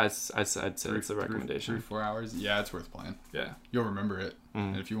bad. I'd say it's a recommendation. 3-4 hours. Yeah, it's worth playing. Yeah, you'll remember it.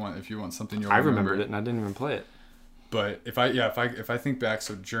 And if you want something, you'll. I remember remembered it, and I didn't even play it. But if I think back,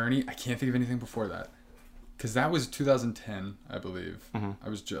 so Journey, I can't think of anything before that, because that was 2010, I believe. I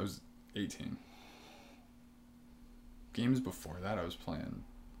was 18. Games before that, we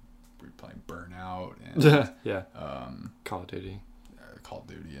were playing Burnout and yeah, Call of Duty. Call of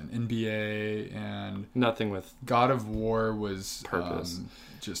Duty and NBA and nothing with God of War was purpose,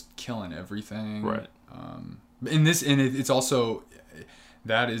 just killing everything. Right. It's also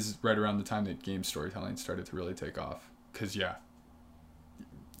that is right around the time that game storytelling started to really take off. Because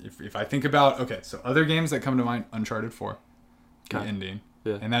if I think about so other games that come to mind, Uncharted 4, the ending,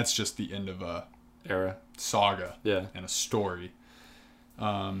 and that's just the end of a era saga, and a story.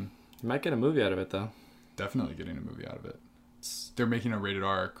 You might get a movie out of it though. Definitely getting a movie out of it. They're making a rated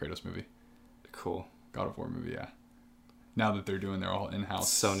R Kratos movie. Cool. God of War movie, yeah. Now that they're doing their whole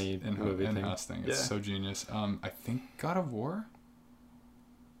in-house Sony movie in-house thing, it's so genius. I think God of War.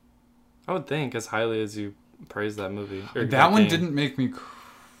 I would think, as highly as you praise that movie. That one didn't make me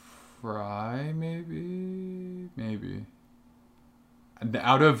cry. Maybe.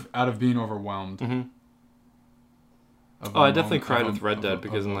 Out of being overwhelmed. I definitely cried with Red Dead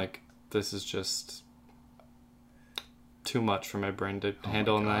because I'm like, this is just too much for my brain to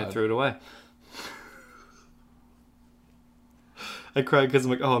handle, and then I threw it away. I cried because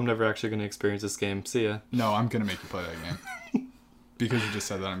I'm like, I'm never actually going to experience this game. See ya. No, I'm going to make you play that game. Because you just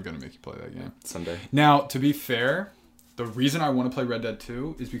said that, I'm going to make you play that game. Someday. Now, to be fair, the reason I want to play Red Dead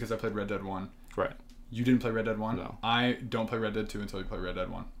 2 is because I played Red Dead 1. Right. You didn't play Red Dead 1? No. I don't play Red Dead 2 until you play Red Dead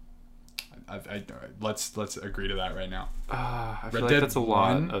 1. Let's agree to that right now. I feel like that's a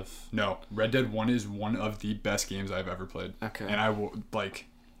lot of... No, Red Dead 1 is one of the best games I've ever played. Okay. And I will,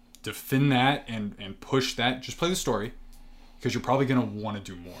 defend that and push that. Just play the story, because you're probably going to want to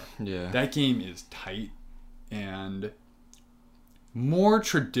do more. Yeah. That game is tight and more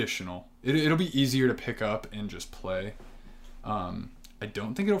traditional. It'll be easier to pick up and just play. I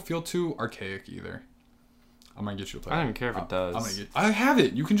don't think it'll feel too archaic either. I might get you to play. I don't even care if it does. I have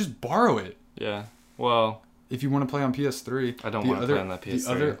it. You can just borrow it. Yeah. Well, if you want to play on PS3, I don't want to play on that PS3.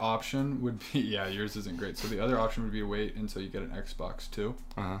 The other option would be yours isn't great. So the other option would be to wait until you get an Xbox 2.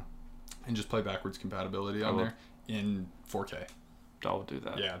 And just play backwards compatibility on there in 4K. I'll do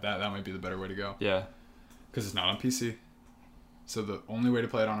that. Yeah, that might be the better way to go. Yeah. Because it's not on PC. So the only way to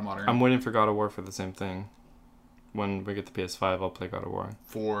play it on a modern... I'm waiting for God of War for the same thing. When we get the PS5, I'll play God of War.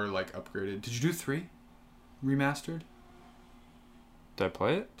 For, upgraded... Did you do 3? Remastered? Did I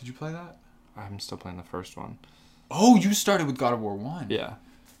play it? Did you play that? I'm still playing the first one. Oh, you started with God of War 1. Yeah.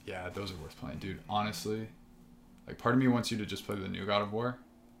 Yeah, those are worth playing. Dude, honestly, part of me wants you to just play the new God of War.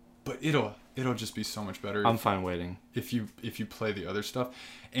 But it'll just be so much better. I'm fine waiting. If you play the other stuff.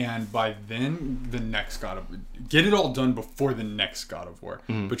 And by then, the next God of War... Get it all done before the next God of War.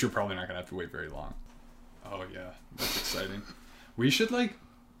 But you're probably not going to have to wait very long. Oh, yeah. That's exciting. We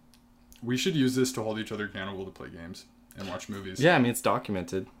should use this to hold each other accountable to play games and watch movies. Yeah, I mean, it's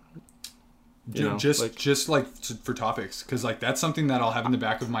documented. Just for topics. Because, that's something that I'll have in the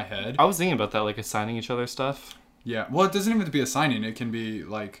back of my head. I was thinking about that, assigning each other stuff. Yeah. Well, it doesn't even have to be assigning. It can be,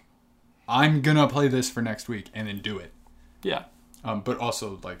 I'm going to play this for next week and then do it. Yeah. But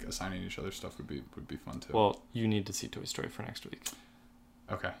also, assigning each other stuff would be fun, too. Well, you need to see Toy Story for next week.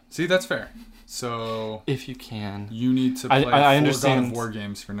 Okay. See, that's fair. So... If you can. You need to play I understand. God of War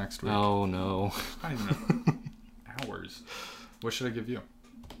games for next week. Oh, no. Not even hours. What should I give you?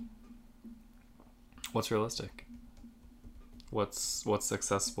 What's realistic? What's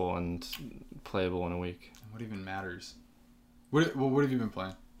successful and playable in a week? What even matters? What have you been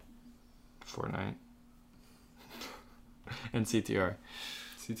playing? Fortnite. And CTR.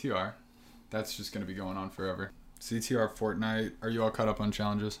 CTR. That's just going to be going on forever. CTR, Fortnite. Are you all caught up on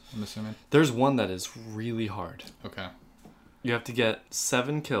challenges, I'm assuming? There's one that is really hard. Okay. You have to get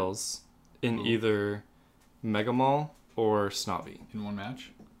 7 kills in either Mega Mall or Snobby. In one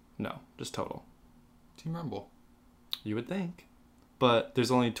match? No, just total. Team Rumble. You would think. But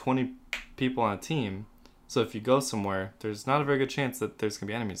there's only 20 people on a team, so if you go somewhere, there's not a very good chance that there's going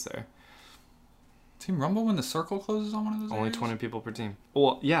to be enemies there. Team Rumble when the circle closes on one of those Only areas? 20 people per team.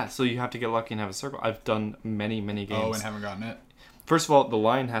 Well, yeah, so you have to get lucky and have a circle. I've done many games. Oh, and haven't gotten it? First of all, the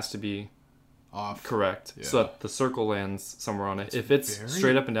line has to be off. Correct. Yeah. So that the circle lands somewhere on it. If it's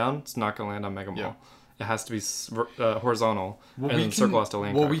straight up and down, it's not going to land on Mega Mall. Yeah. It has to be horizontal, and then the circle has to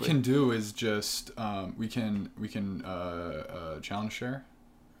land correctly. What we can do is just, we can challenge share,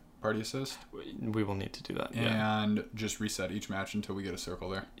 party assist. We will need to do that, and just reset each match until we get a circle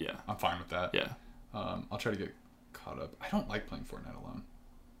there. Yeah. I'm fine with that. Yeah. I'll try to get caught up. I don't like playing Fortnite alone.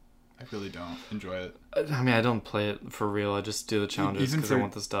 I really don't enjoy it. I mean, I don't play it for real. I just do the challenges because I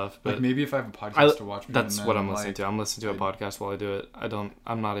want the stuff. But like maybe if I have a podcast to watch, that's what I'm listening to. I'm listening to a podcast while I do it.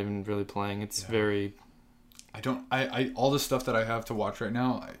 I'm not even really playing. It's very. I all the stuff that I have to watch right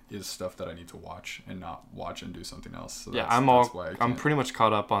now is stuff that I need to watch and not watch and do something else. So I'm pretty much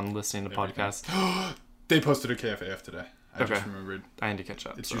caught up on listening to podcasts. They posted a KFAF today. I just remembered. I need to catch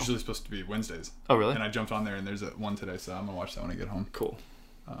up. It's usually supposed to be Wednesdays. Oh, really? And I jumped on there and there's one today, so I'm gonna watch that when I get home. Cool.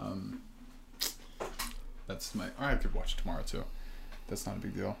 That's or I could watch it tomorrow too. That's not a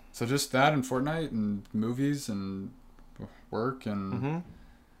big deal. So just that and Fortnite and movies and work and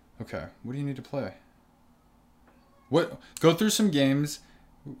okay. What do you need to play? Go through some games.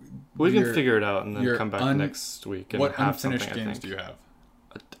 We can figure it out and then come back next week. And what have unfinished games do you have?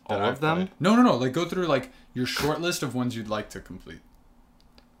 All of them? No. Like go through like your short list of ones you'd like to complete.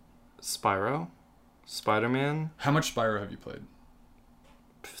 Spyro, Spider-Man. How much Spyro have you played?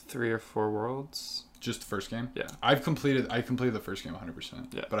 3 or 4 worlds. Just the first game? Yeah. I completed the first game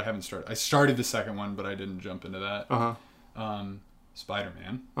 100%. Yeah. But I haven't started. I started the second one, but I didn't jump into that.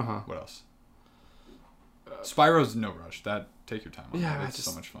 Spider-Man. What else? Spyro's no rush. Take your time on that. It's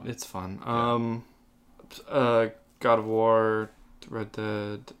so much fun. It's fun. God of War, Red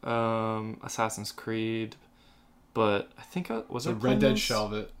Dead, Assassin's Creed, but I think was it Red Dead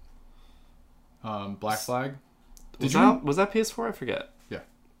Shelve It. Black Flag. Was that PS4? I forget. Yeah.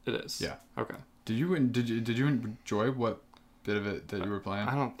 It is. Yeah. Okay. Did you enjoy what bit of it that you were playing?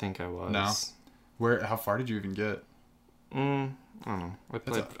 I don't think I was. No. How far did you even get? I don't know.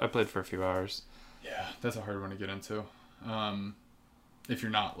 I played for a few hours. Yeah, that's a hard one to get into. If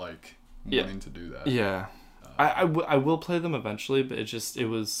you're not like wanting to do that. Yeah. I will play them eventually, but it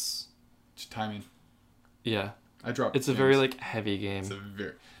was just timing. Yeah. I dropped. It's a very like heavy game.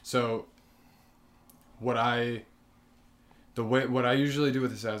 So what I usually do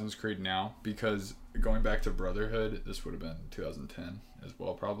with Assassin's Creed now, because going back to Brotherhood, this would have been 2010 as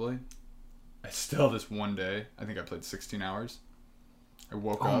well probably. This one day, I think I played 16 hours. I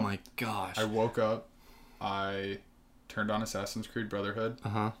woke up. Oh my gosh. I woke up. I turned on Assassin's Creed Brotherhood.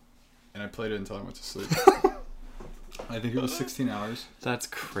 And I played it until I went to sleep. I think it was 16 hours. That's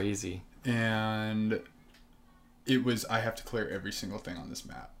crazy. And I have to clear every single thing on this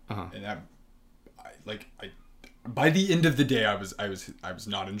map. And by the end of the day, I was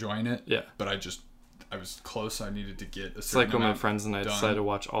not enjoying it. Yeah. But I was close. I needed to get a certain It's like when my friends and I done. Decided to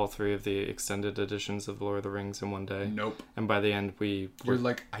watch all 3 of the extended editions of Lord of the Rings in one day. Nope. And by the end, we were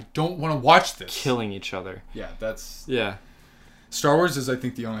like, I don't want to watch this. Killing each other. Yeah, that's... Yeah. Star Wars is, I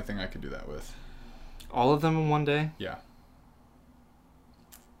think, the only thing I could do that with. All of them in one day? Yeah.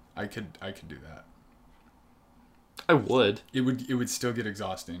 I could do that. I would. It would still get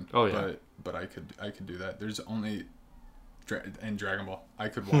exhausting. Oh yeah. But I could do that. There's only and Dragon Ball. I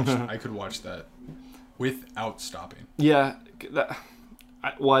could watch that without stopping. Yeah.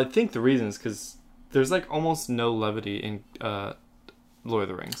 I think the reason is because there's like almost no levity in Lord of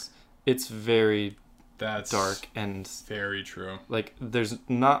the Rings. It's very dark and very true. Like there's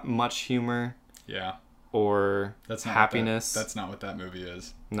not much humor. Yeah. Or that's not happiness. That's not what that movie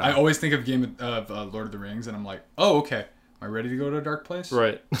is. No. I always think of Lord of the Rings, and I'm like, oh, okay. Am I ready to go to a dark place?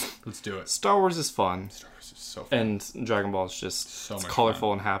 Right. Let's do it. Star Wars is fun. Star Wars is so fun. And Dragon Ball is just so much colorful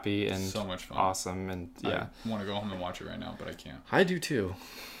fun. and happy and so much fun. Awesome. And yeah. I want to go home and watch it right now, but I can't. I do too.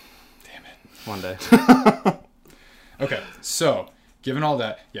 Damn it. One day. Okay, so given all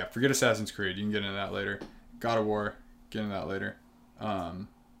that, yeah, forget Assassin's Creed. You can get into that later. God of War, get into that later.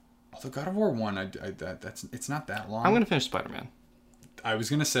 Although God of War 1, it's not that long. I'm gonna finish Spider-Man. I was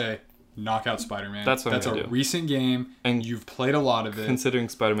gonna say knock out Spider-Man. That's what I'm gonna do. Recent game, and you've played a lot of it. Considering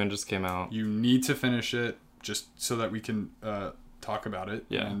Spider-Man just came out, you need to finish it just so that we can talk about it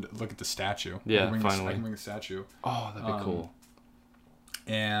and look at the statue. Yeah, finally. finally. I can bring the statue. Oh, that'd be cool.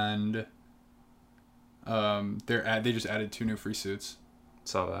 And they just added 2 new free suits.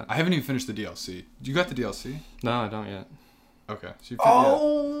 Saw that. I haven't even finished the DLC. You got the DLC? No, I don't yet. Okay. So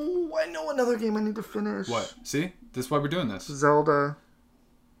I know another game I need to finish. What? See? This is why we're doing this. Zelda.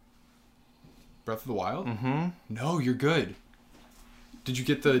 Breath of the Wild? Mm-hmm. No, you're good. Did you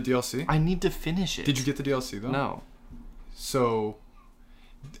get the DLC? I need to finish it. Did you get the DLC, though? No. So,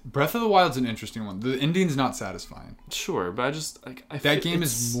 Breath of the Wild's an interesting one. The ending's not satisfying. Sure, but that game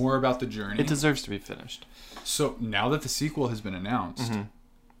is more about the journey. It deserves to be finished. So, now that the sequel has been announced,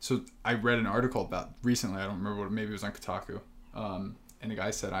 so I read an article about recently, I don't remember maybe it was on Kotaku, and the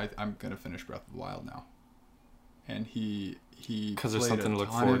guy said, I'm going to finish Breath of the Wild now. And he because there's something to look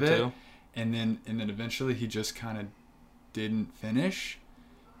forward to. And then eventually he just kind of didn't finish.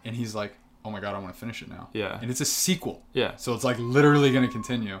 And he's like, oh my god, I want to finish it now. Yeah. And it's a sequel. Yeah. So it's like literally going to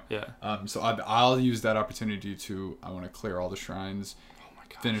continue. Yeah. So I'll use that opportunity to, I want to clear all the shrines, Oh my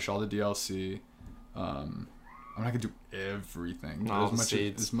god. finish all the DLC. I'm not going to do everything. All As the much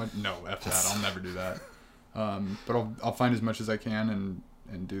seeds. No, after that, I'll never do that. But I'll find as much as I can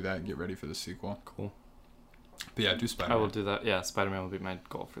and do that, get ready for the sequel. Cool. But yeah, do Spider-Man. I will do that. Yeah, Spider-Man will be my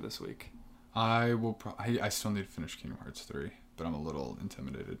goal for this week. I will. I still need to finish Kingdom Hearts 3, but I'm a little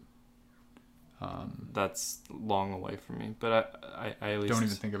intimidated. That's long away from me, but I at least Don't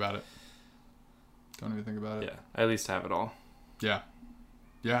even think about it. Don't even think about it. Yeah, I at least have it all. Yeah.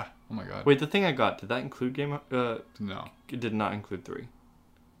 Yeah. Oh my god. Wait, the thing I got, did that include No. It did not include 3. It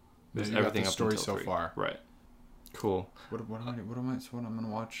was You got everything the up story until so 3. Far. Right. Cool. What I'm gonna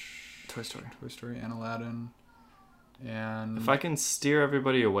watch? Toy Story. Toy Story and Aladdin. And If I can steer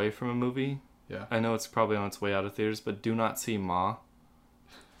everybody away from a movie, yeah. I know it's probably on its way out of theaters, but do not see Ma.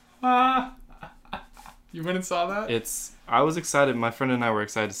 You went and saw that? I was excited. My friend and I were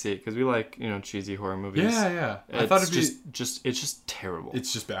excited to see it because we like, cheesy horror movies. Yeah. I thought it'd it's just terrible.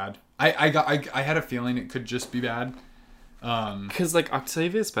 It's just bad. I had a feeling it could just be bad. Because like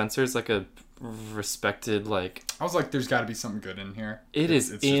Octavia Spencer is like a respected like. I was like, there's got to be something good in here. It's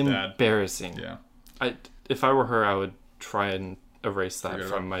just bad. embarrassing. Yeah. If I were her, I would try and erase that Forget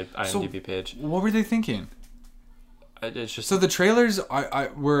from my IMDb page. What were they thinking? It's just So the trailers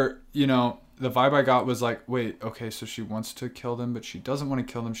were, the vibe I got was like, wait, okay, so she wants to kill them, but she doesn't want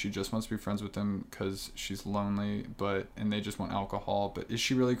to kill them. She just wants to be friends with them because she's lonely, and they just want alcohol. But is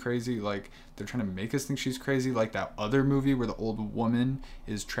she really crazy? Like, they're trying to make us think she's crazy. Like that other movie where the old woman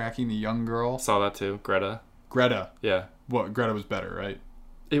is tracking the young girl. saw that too. Greta. Yeah. What? Greta was better, right?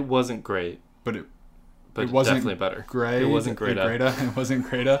 It wasn't great, But it wasn't definitely better. Great. It wasn't Greta. It wasn't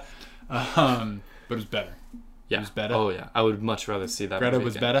Greta. But it was better. Yeah. It was better. Oh yeah. I would much rather see that. Greta movie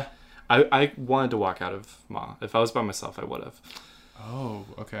was again. better. I wanted to walk out of Ma. If I was by myself, I would have. Oh,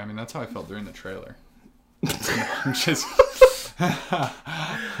 okay. I mean, that's how I felt during the trailer. I'm just.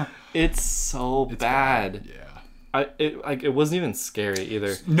 It's so bad. Yeah. It wasn't even scary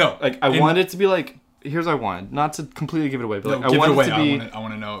either. No. Like I wanted it to be like, here's what I wanted, not to completely give it away, but like, I give wanted it away. it to be I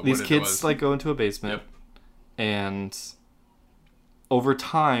want to know these what kids it was. like go into a basement, and over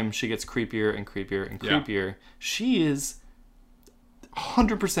time she gets creepier and creepier and creepier. Yeah. She is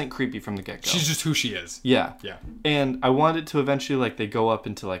 100% creepy from the get-go. She's just who she is. Yeah. Yeah. And I wanted to eventually, like, they go up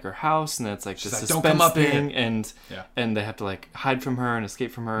into, like, her house, and it's, like, She's this like, suspense "Don't come up thing, here." and they have to, like, hide from her and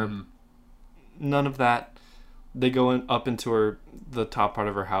escape from her. Mm-hmm. None of that. They go up into the top part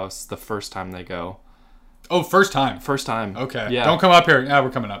of her house the first time they go. Oh, first time. First time. Okay. Yeah. Don't come up here. Yeah,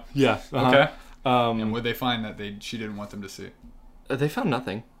 we're coming up. Yeah. Uh-huh. Okay. And would they find that she didn't want them to see? They found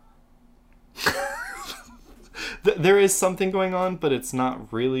nothing. There is something going on, but it's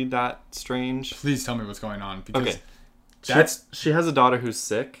not really that strange. Please tell me what's going on, because she has a daughter who's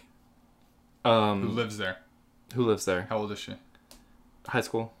sick. Who lives there? Who lives there? How old is she? High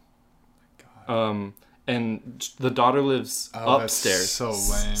school. God. And the daughter lives upstairs. That's so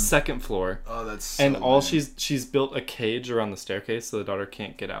lame. Second floor. Oh, that's so and all lame. she's built a cage around the staircase so the daughter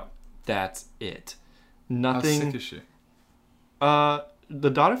can't get out. That's it. Nothing. How sick is she? The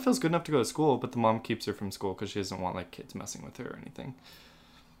daughter feels good enough to go to school, but the mom keeps her from school because she doesn't want like kids messing with her or anything.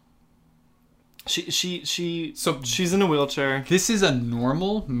 She's in a wheelchair. This is a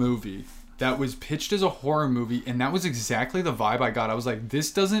normal movie that was pitched as a horror movie, and that was exactly the vibe I got. I was like,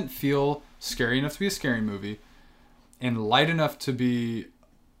 this doesn't feel scary enough to be a scary movie, and light enough to be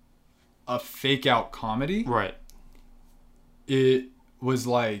a fake out comedy. Right. It was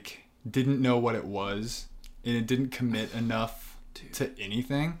like, didn't know what it was, and it didn't commit enough to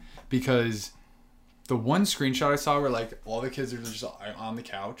anything, because the one screenshot I saw where like all the kids are just on the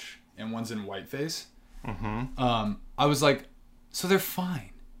couch and one's in whiteface. Mm-hmm. I was like, so they're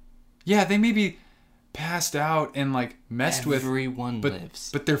fine. Yeah, they may be passed out and like messed with. Everyone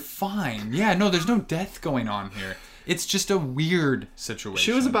lives, but they're fine. Yeah, no, there's no death going on here. It's just a weird situation.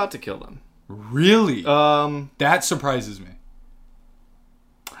 She was about to kill them. Really? That surprises me.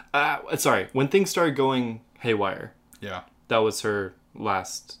 Sorry, when things started going haywire. Yeah. That was her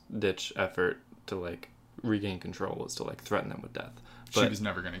last ditch effort to like regain control, was to like threaten them with death. But she was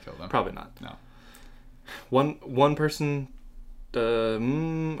never going to kill them. Probably not. No. One person. Okay.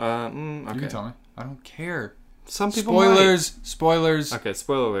 You can tell me. I don't care. Some people. Spoilers. Okay.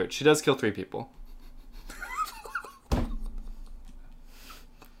 Spoiler alert. She does kill 3 people.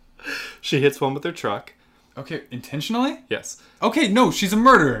 She hits one with her truck. Okay, intentionally? Yes. Okay, no, she's a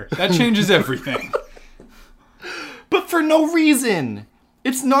murderer. That changes everything. But for no reason.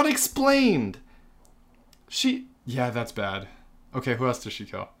 It's not explained. Yeah, that's bad. Okay, who else does she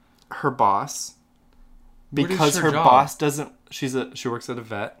kill? her boss, What is because her her job? boss doesn't. She works at a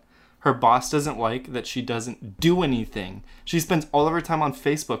vet. Her boss doesn't like that she doesn't do anything. She spends all of her time on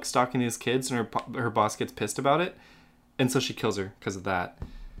Facebook stalking these kids, and her boss gets pissed about it, and so she kills her because of that.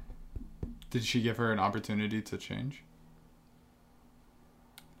 Did she give her an opportunity to change?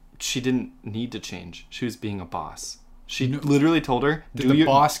 She didn't need to change. She was being a boss. She literally told her, Did the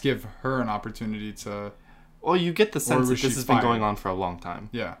boss give her an opportunity to... Well, you get the sense that was this she has been fired? going on for a long time.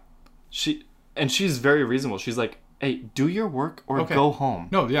 Yeah. She's very reasonable. She's like, hey, do your work or Okay. go home.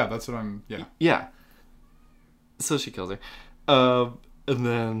 No, yeah, that's what I'm... Yeah. Yeah. So she kills her. And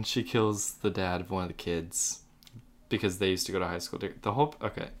then she kills the dad of one of the kids because they used to go to high school. The whole...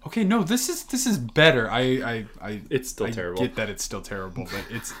 Okay. Okay, no, this is better. It's still terrible. I get that it's still terrible, but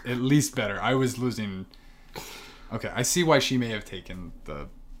it's at least better. I was losing... Okay, I see why she may have taken the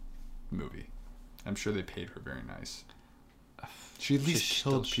movie. I'm sure they paid her very nice. She at least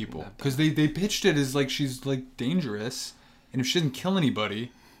killed people. Because they pitched it as like she's like dangerous. And if she doesn't kill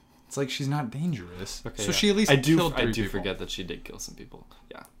anybody, it's like she's not dangerous. Okay, so yeah. she at least killed three I do people. forget that she did kill some people.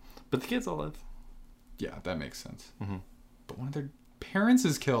 Yeah. But the kids all live. Yeah, that makes sense. Mm-hmm. But one of their parents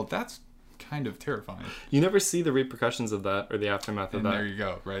is killed. That's kind of terrifying. You never see the repercussions of that or the aftermath of And that. there you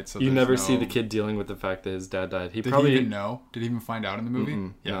go, right? So You there's never no... see the kid dealing with the fact that his dad died. Did probably he even know? Did he even find out in the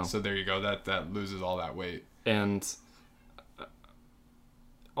movie? Yeah, no. so there you go. That loses all that weight. And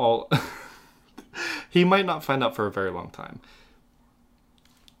all he might not find out for a very long time.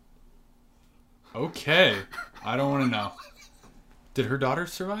 Okay. I don't want to know. Did her daughter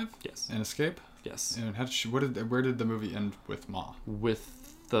survive? Yes. And escape? Yes. And how did she, where did the movie end with Ma?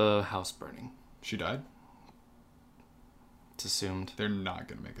 With the house burning. She died? It's assumed. They're not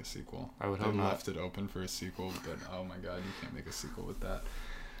going to make a sequel. I would They hope not. left it open for a sequel, but oh my god, you can't make a sequel with that.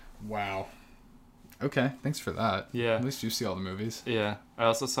 Wow. Okay, thanks for that. Yeah. At least you see all the movies. Yeah. I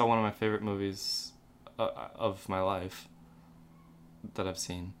also saw one of my favorite movies of my life that I've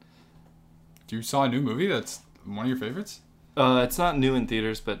seen. You saw a new movie that's one of your favorites? It's not new in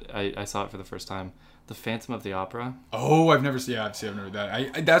theaters, but I saw it for the first time. The Phantom of the Opera. Oh, I've never seen. Yeah, I've never heard that.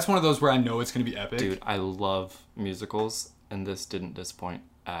 I that's one of those where I know it's gonna be epic. Dude, I love musicals, and this didn't disappoint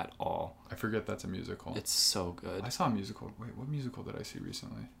at all. I forget that's a musical. It's so good. I saw a musical. Wait, what musical did I see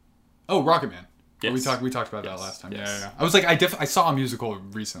recently? Oh, Rocket Man. Yes. We talked about that Yes. last time. Yes. Yeah. I was like, I saw a musical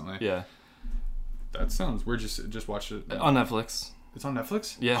recently. Yeah. That sounds. We're just watched it On Netflix. It's on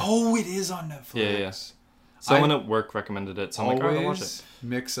Netflix. Yeah. Oh, it is on Netflix. Yeah. Someone at work recommended it, so I'm like, I'll watch it. Always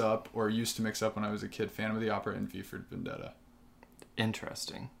mix up, or used to mix up when I was a kid, Phantom of the Opera and V for Vendetta.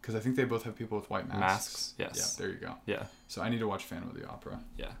 Interesting. Because I think they both have people with white masks. Masks, yes. Yeah, there you go. Yeah. So I need to watch Phantom of the Opera.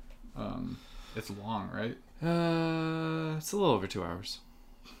 Yeah. It's long, right? It's a little over 2 hours.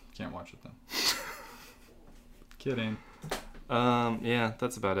 Can't watch it then. Kidding. Yeah,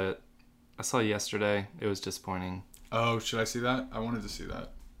 that's about it. I saw yesterday. It was disappointing. Oh, should I see that? I wanted to see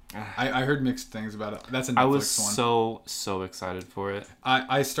that. I heard mixed things about it. That's a Netflix I was one. so excited for it.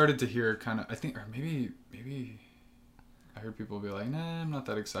 I started to hear kind of, I think, or maybe I heard people be like, nah, I'm not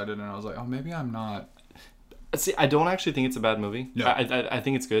that excited. And I was like, oh, maybe I'm not. See, I don't actually think it's a bad movie. No. I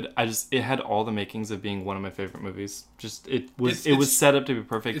think it's good. It had all the makings of being one of my favorite movies. Just it was set up to be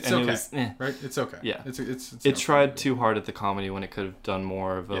perfect. It's and okay, it was, right? It's okay. Yeah. It's it tried too hard at the comedy when it could have done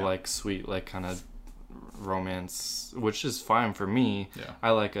more of a Yeah. like sweet like kind of romance, which is fine for me. Yeah.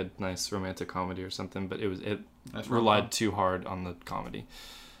 I like a nice romantic comedy or something, but it Nice relied rom-com. too hard on the comedy,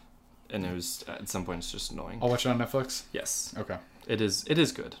 and it was at some point it's just annoying. I'll watch it on Netflix. Yes, Okay. it is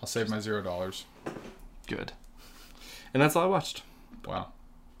good. I'll save my $0. Good. And that's all I watched. Wow.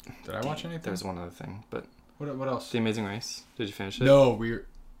 Did I watch anything? There's one other thing, but What else? The Amazing Race. Did you finish it? No, it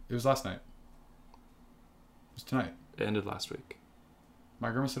was last night. It was tonight. It ended last week. My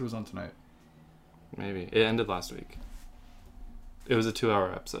grandma said it was on tonight. Maybe. It ended last week. It was a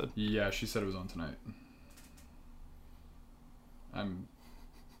 2-hour episode. Yeah, she said it was on tonight. I'm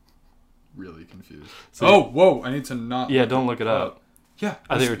really confused. So- Whoa! I need to not. Yeah, don't look it up. Yeah,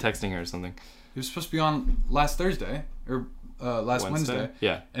 I think you were texting her or something. It was supposed to be on last Thursday or last Wednesday.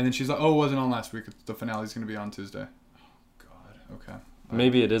 Yeah. And then she's like, "Oh, it wasn't on last week. The finale's gonna be on Tuesday." Oh God. Okay.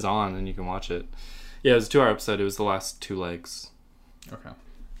 Maybe it is on and you can watch it. Yeah, it was a 2-hour episode. It was the last 2 legs. Okay.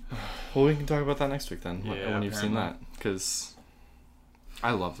 Well, we can talk about that next week then, Yeah, when you've seen apparently. that. Because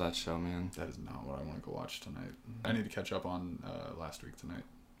I love that show, man. That is not what I want to go watch tonight. I need to catch up on last week tonight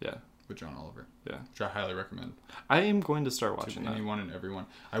Yeah. with John Oliver. Yeah. Which I highly recommend I am going to start to watching that. anyone and everyone.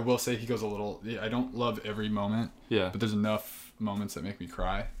 I will say he goes a little. I don't love every moment, Yeah. but there's enough moments that make me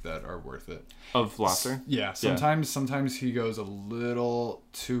cry that are worth it. Of laughter? Yeah. Sometimes he goes a little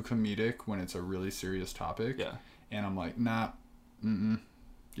too comedic when it's a really serious topic. Yeah. And I'm like, nah,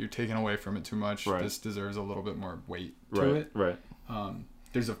 you're taking away from it too much. Right. This deserves a little bit more weight to it. Right.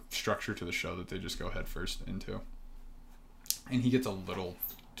 There's a structure to the show that they just go head first into. And he gets a little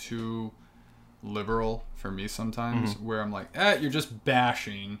too liberal for me sometimes, where I'm like, you're just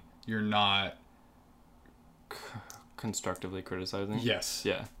bashing. You're not Constructively criticizing. Yes.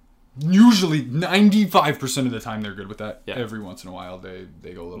 Yeah. Usually 95% of the time they're good with that. Yeah. Every once in a while they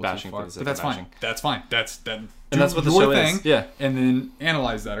go a little Bashing too far. for the sake But that's of fine. bashing. That's fine. And that's what the show is. Yeah. And then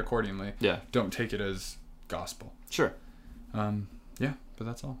analyze that accordingly. Yeah. Don't take it as gospel. Sure. Yeah, but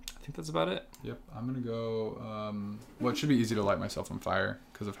that's all. I think that's about it. Yep. I'm going to go... well, it should be easy to light myself on fire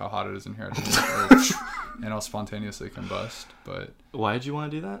because of how hot it is in here. And I'll spontaneously combust. But Why did you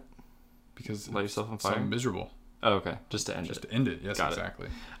want to do that? because Light yourself on it's so fire? miserable. Oh, okay. Just to end Just it. to end it. Yes, Got it. exactly.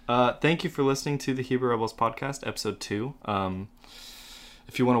 Thank you for listening to the Hebrew Rebels podcast, episode 2.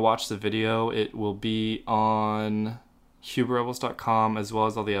 If you want to watch the video, it will be on HebrewRebels.com as well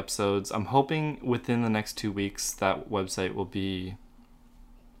as all the episodes. I'm hoping within the next 2 weeks that website will be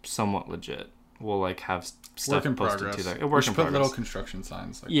somewhat legit. We'll like have stuff Work in posted progress. to there. We Work should in put progress. little construction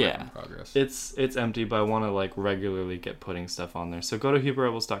signs like Yeah. work in progress. It's empty, but I want to like regularly get putting stuff on there. So go to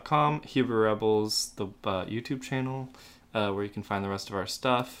HebrewRebels.com, Hebrew Rebels, the YouTube channel, where you can find the rest of our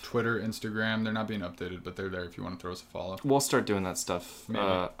stuff. Twitter, Instagram, they're not being updated, but they're there if you want to throw us a follow. We'll start doing that stuff. Maybe.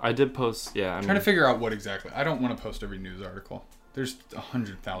 I did post, I'm trying to figure out what exactly. I don't want to post every news article. There's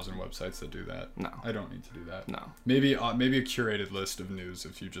 100,000 websites that do that. No. I don't need to do that. No. Maybe a curated list of news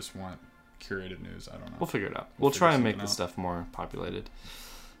if you just want curated news. I don't know. We'll figure it out. We'll try and figure make something this out. stuff more populated.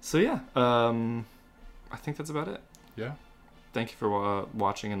 So yeah, I think that's about it. Yeah. Thank you for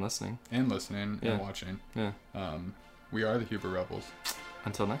watching and listening. And listening Yeah. and watching. Yeah. We are the Hebrew Rebels.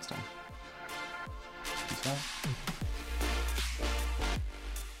 Until next time. Peace out.